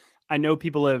that, I know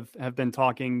people have been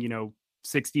talking,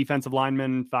 6 defensive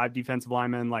linemen, 5 defensive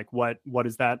linemen, like what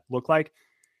does that look like?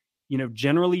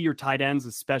 Generally your tight ends,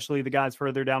 especially the guys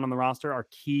further down on the roster, are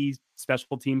key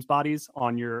special teams bodies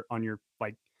on your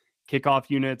like kickoff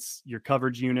units, your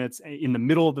coverage units in the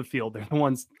middle of the field. They're the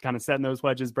ones kind of setting those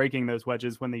wedges, breaking those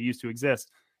wedges when they used to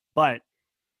exist. But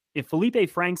if Felipe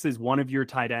Franks is one of your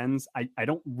tight ends, I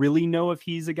don't really know if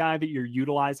he's a guy that you're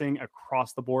utilizing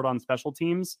across the board on special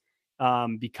teams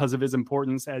because of his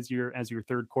importance as your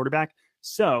third quarterback.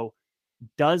 So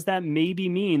does that maybe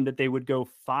mean that they would go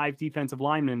 5 defensive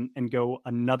linemen and go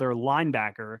another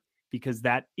linebacker, because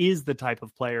that is the type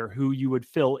of player who you would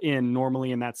fill in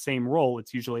normally in that same role?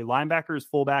 It's usually linebackers,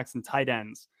 fullbacks, and tight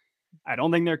ends. I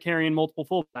don't think they're carrying multiple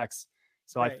fullbacks.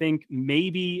 So right. I think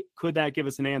maybe could that give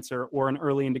us an answer or an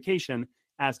early indication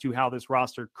as to how this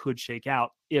roster could shake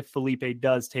out if Felipe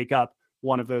does take up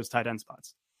one of those tight end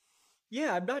spots?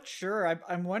 Yeah, I'm not sure.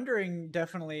 I'm wondering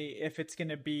definitely if it's going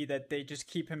to be that they just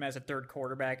keep him as a third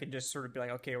quarterback and just sort of be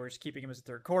like, okay, we're just keeping him as a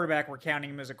third quarterback. We're counting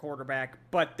him as a quarterback,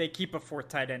 but they keep a 4th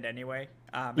tight end anyway.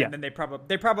 And then they probably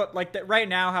like that right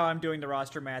now. How I'm doing the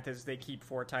roster math is they keep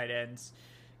 4 tight ends,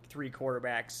 3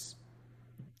 quarterbacks,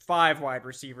 5 wide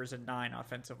receivers, and 9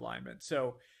 offensive linemen.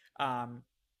 So,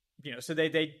 so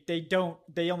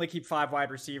they only keep 5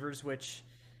 wide receivers, which.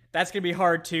 That's going to be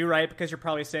hard too, right? Because you're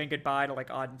probably saying goodbye to like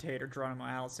Auden Tate or Geronimo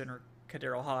Allison or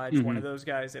Kadero Hodge, one of those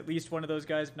guys, at least one of those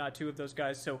guys, if not 2 of those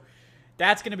guys. So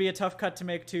that's going to be a tough cut to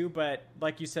make too. But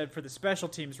like you said, for the special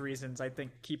teams reasons, I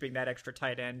think keeping that extra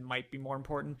tight end might be more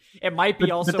important. It might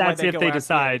be also. But that's if they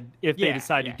decide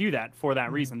to do that for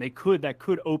that reason. That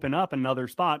could open up another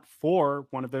spot for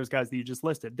one of those guys that you just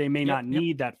listed. They may not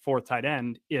need that 4th tight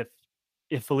end if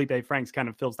Felipe Franks kind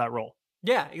of fills that role.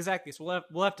 Yeah, exactly. So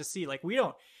we'll have to see. Like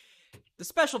the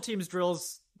special teams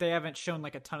drills, they haven't shown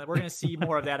like a ton of. We're going to see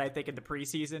more of that, I think, in the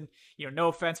preseason. No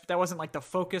offense, but that wasn't like the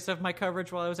focus of my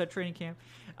coverage while I was at training camp.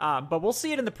 But we'll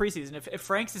see it in the preseason. If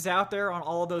Franks is out there on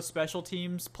all of those special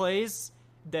teams plays,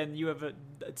 then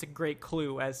it's a great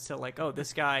clue as to like, oh,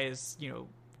 this guy is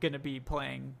going to be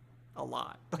playing a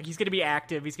lot. Like he's going to be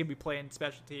active. He's going to be playing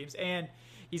special teams, and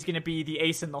he's going to be the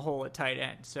ace in the hole at tight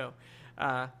end. So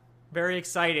very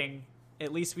exciting.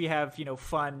 At least we have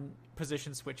fun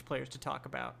position switch players to talk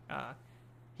about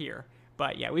here.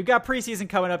 But yeah, we've got preseason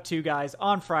coming up too, guys.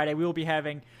 On Friday, we will be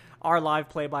having our live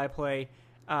play-by-play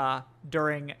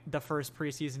during the first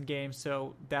preseason game,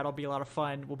 so that'll be a lot of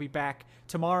fun. We'll be back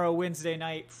tomorrow, Wednesday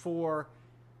night, for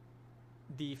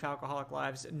the Falcoholic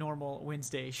Live's normal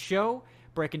Wednesday show,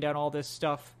 breaking down all this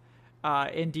stuff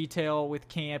in detail with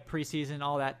camp, preseason,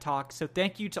 all that talk. So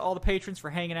thank you to all the patrons for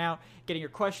hanging out, getting your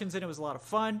questions in. It was a lot of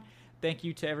fun. Thank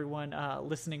you to everyone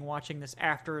listening, watching this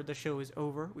after the show is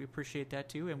over. We appreciate that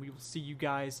too, and we will see you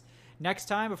guys next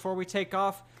time, before we take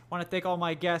off, I want to thank all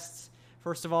my guests.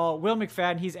 First of all, Will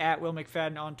McFadden. He's at Will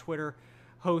McFadden on Twitter,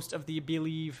 host of the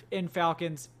Believe in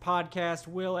Falcons podcast.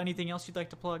 Will, anything else you'd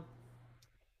like to plug?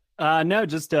 No,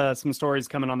 just some stories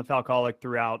coming on the Falcaholic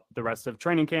throughout the rest of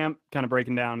training camp, kind of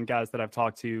breaking down guys that I've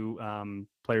talked to,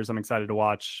 players I'm excited to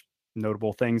watch,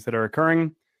 notable things that are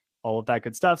occurring, all of that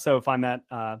good stuff. So find that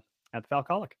at the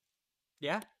Falcaholic.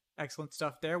 Yeah, excellent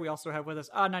stuff there. We also have with us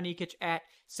Adnan Ikic at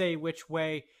Say Which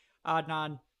Way.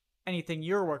 Adnan, anything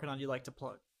you're working on you'd like to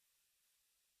plug?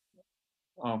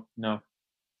 Oh, no.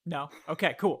 No?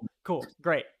 Okay, cool,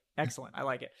 great. Excellent. I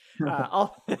like it.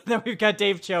 Then we've got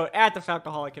Dave Cho at the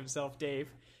Falcaholic himself. Dave,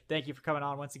 thank you for coming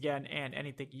on once again, and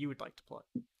anything you would like to plug.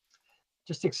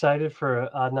 Just excited for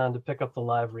Adnan to pick up the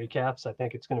live recaps. I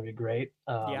think it's going to be great.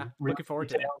 Looking forward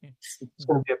to it. It's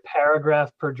going to be a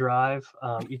paragraph per drive.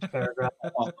 Each paragraph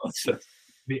will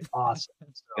be awesome.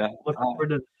 So look forward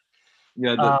to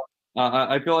that.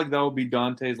 I feel like that will be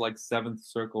Dante's like seventh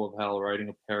circle of hell, writing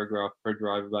a paragraph per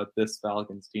drive about this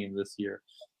Falcons team this year.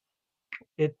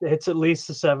 It's at least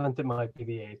the seventh. It might be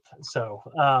the eighth. So,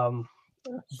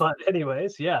 but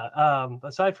anyways,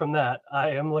 aside from that,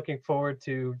 I am looking forward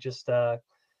to just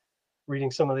reading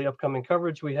some of the upcoming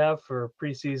coverage we have for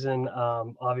preseason.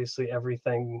 Obviously,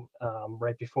 everything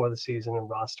right before the season and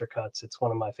roster cuts. It's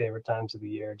one of my favorite times of the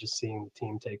year, just seeing the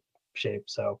team take shape.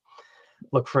 So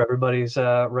look for everybody's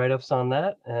write-ups on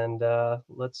that, and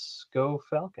let's go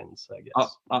Falcons, I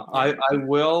guess. I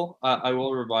will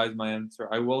revise my answer.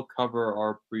 I will cover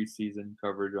our preseason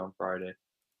coverage on Friday.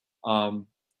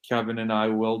 Kevin and I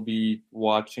will be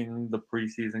watching the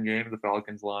preseason game, the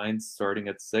Falcons Lions, starting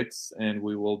at 6, and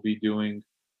we will be doing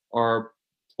our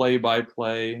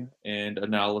play-by-play and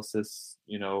analysis,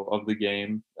 of the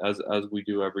game as we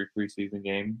do every preseason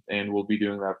game, and we'll be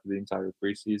doing that for the entire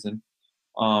preseason.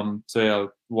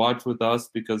 Watch with us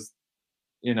because,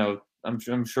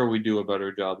 I'm sure we do a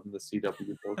better job than the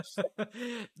CW folks.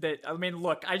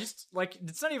 Look, I just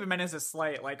it's not even meant as a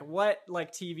slight. What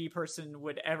TV person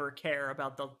would ever care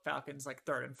about the Falcons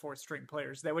third and fourth string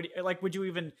players? That would you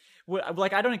even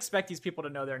I don't expect these people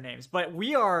to know their names, but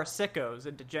we are sickos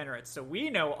and degenerates, so we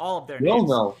know all of their names.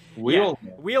 We'll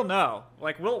know.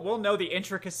 We'll know the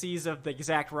intricacies of the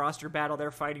exact roster battle they're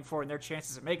fighting for and their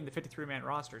chances of making the 53-man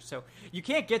roster. So you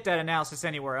can't get that analysis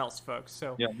anywhere else, folks.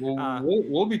 So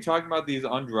we'll be talking about these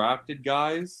undrafted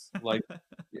guys,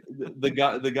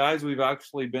 the guys we've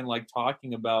actually been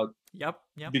talking about. Yep.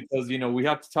 Because we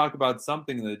have to talk about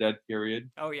something in the dead period.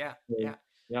 Oh yeah,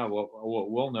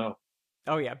 We'll know.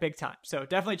 Oh yeah, big time. So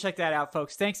definitely check that out,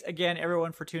 folks. Thanks again,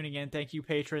 everyone, for tuning in. Thank you,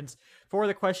 patrons, for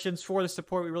the questions, for the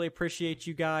support. We really appreciate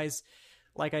you guys.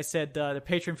 Like I said, the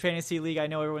Patron Fantasy League, I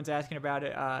know everyone's asking about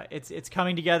it. It's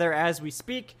coming together as we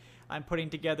speak. I'm putting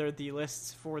together the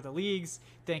lists for the leagues.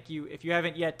 Thank you. If you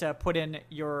haven't yet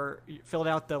filled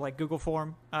out the Google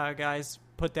form, guys,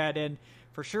 put that in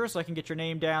for sure so I can get your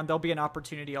name down. There'll be an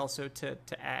opportunity also to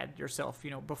add yourself,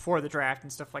 before the draft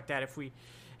and stuff like that if we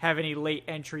have any late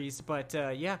entries. But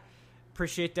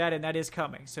appreciate that, and that is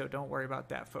coming. So don't worry about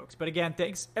that, folks. But again,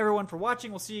 thanks everyone for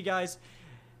watching. We'll see you guys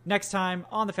next time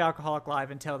on the Falcaholic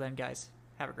Live. Until then, guys,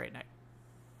 have a great night.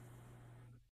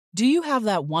 Do you have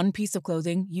that one piece of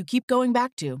clothing you keep going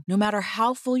back to, no matter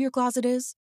how full your closet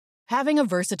is? Having a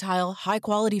versatile,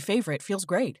 high-quality favorite feels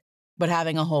great, but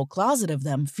having a whole closet of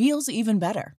them feels even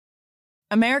better.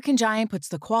 American Giant puts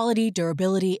the quality,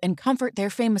 durability, and comfort they're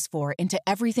famous for into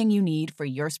everything you need for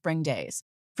your spring days.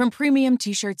 From premium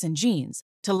t-shirts and jeans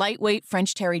to lightweight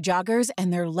French terry joggers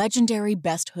and their legendary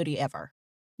best hoodie ever.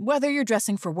 Whether you're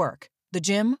dressing for work, the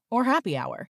gym, or happy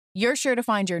hour, you're sure to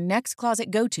find your next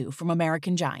closet go-to from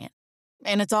American Giant.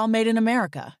 And it's all made in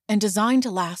America and designed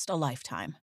to last a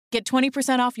lifetime. Get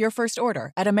 20% off your first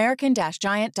order at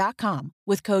american-giant.com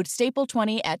with code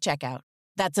STAPLE20 at checkout.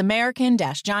 That's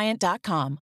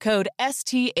american-giant.com, code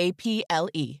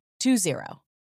STAPLE20.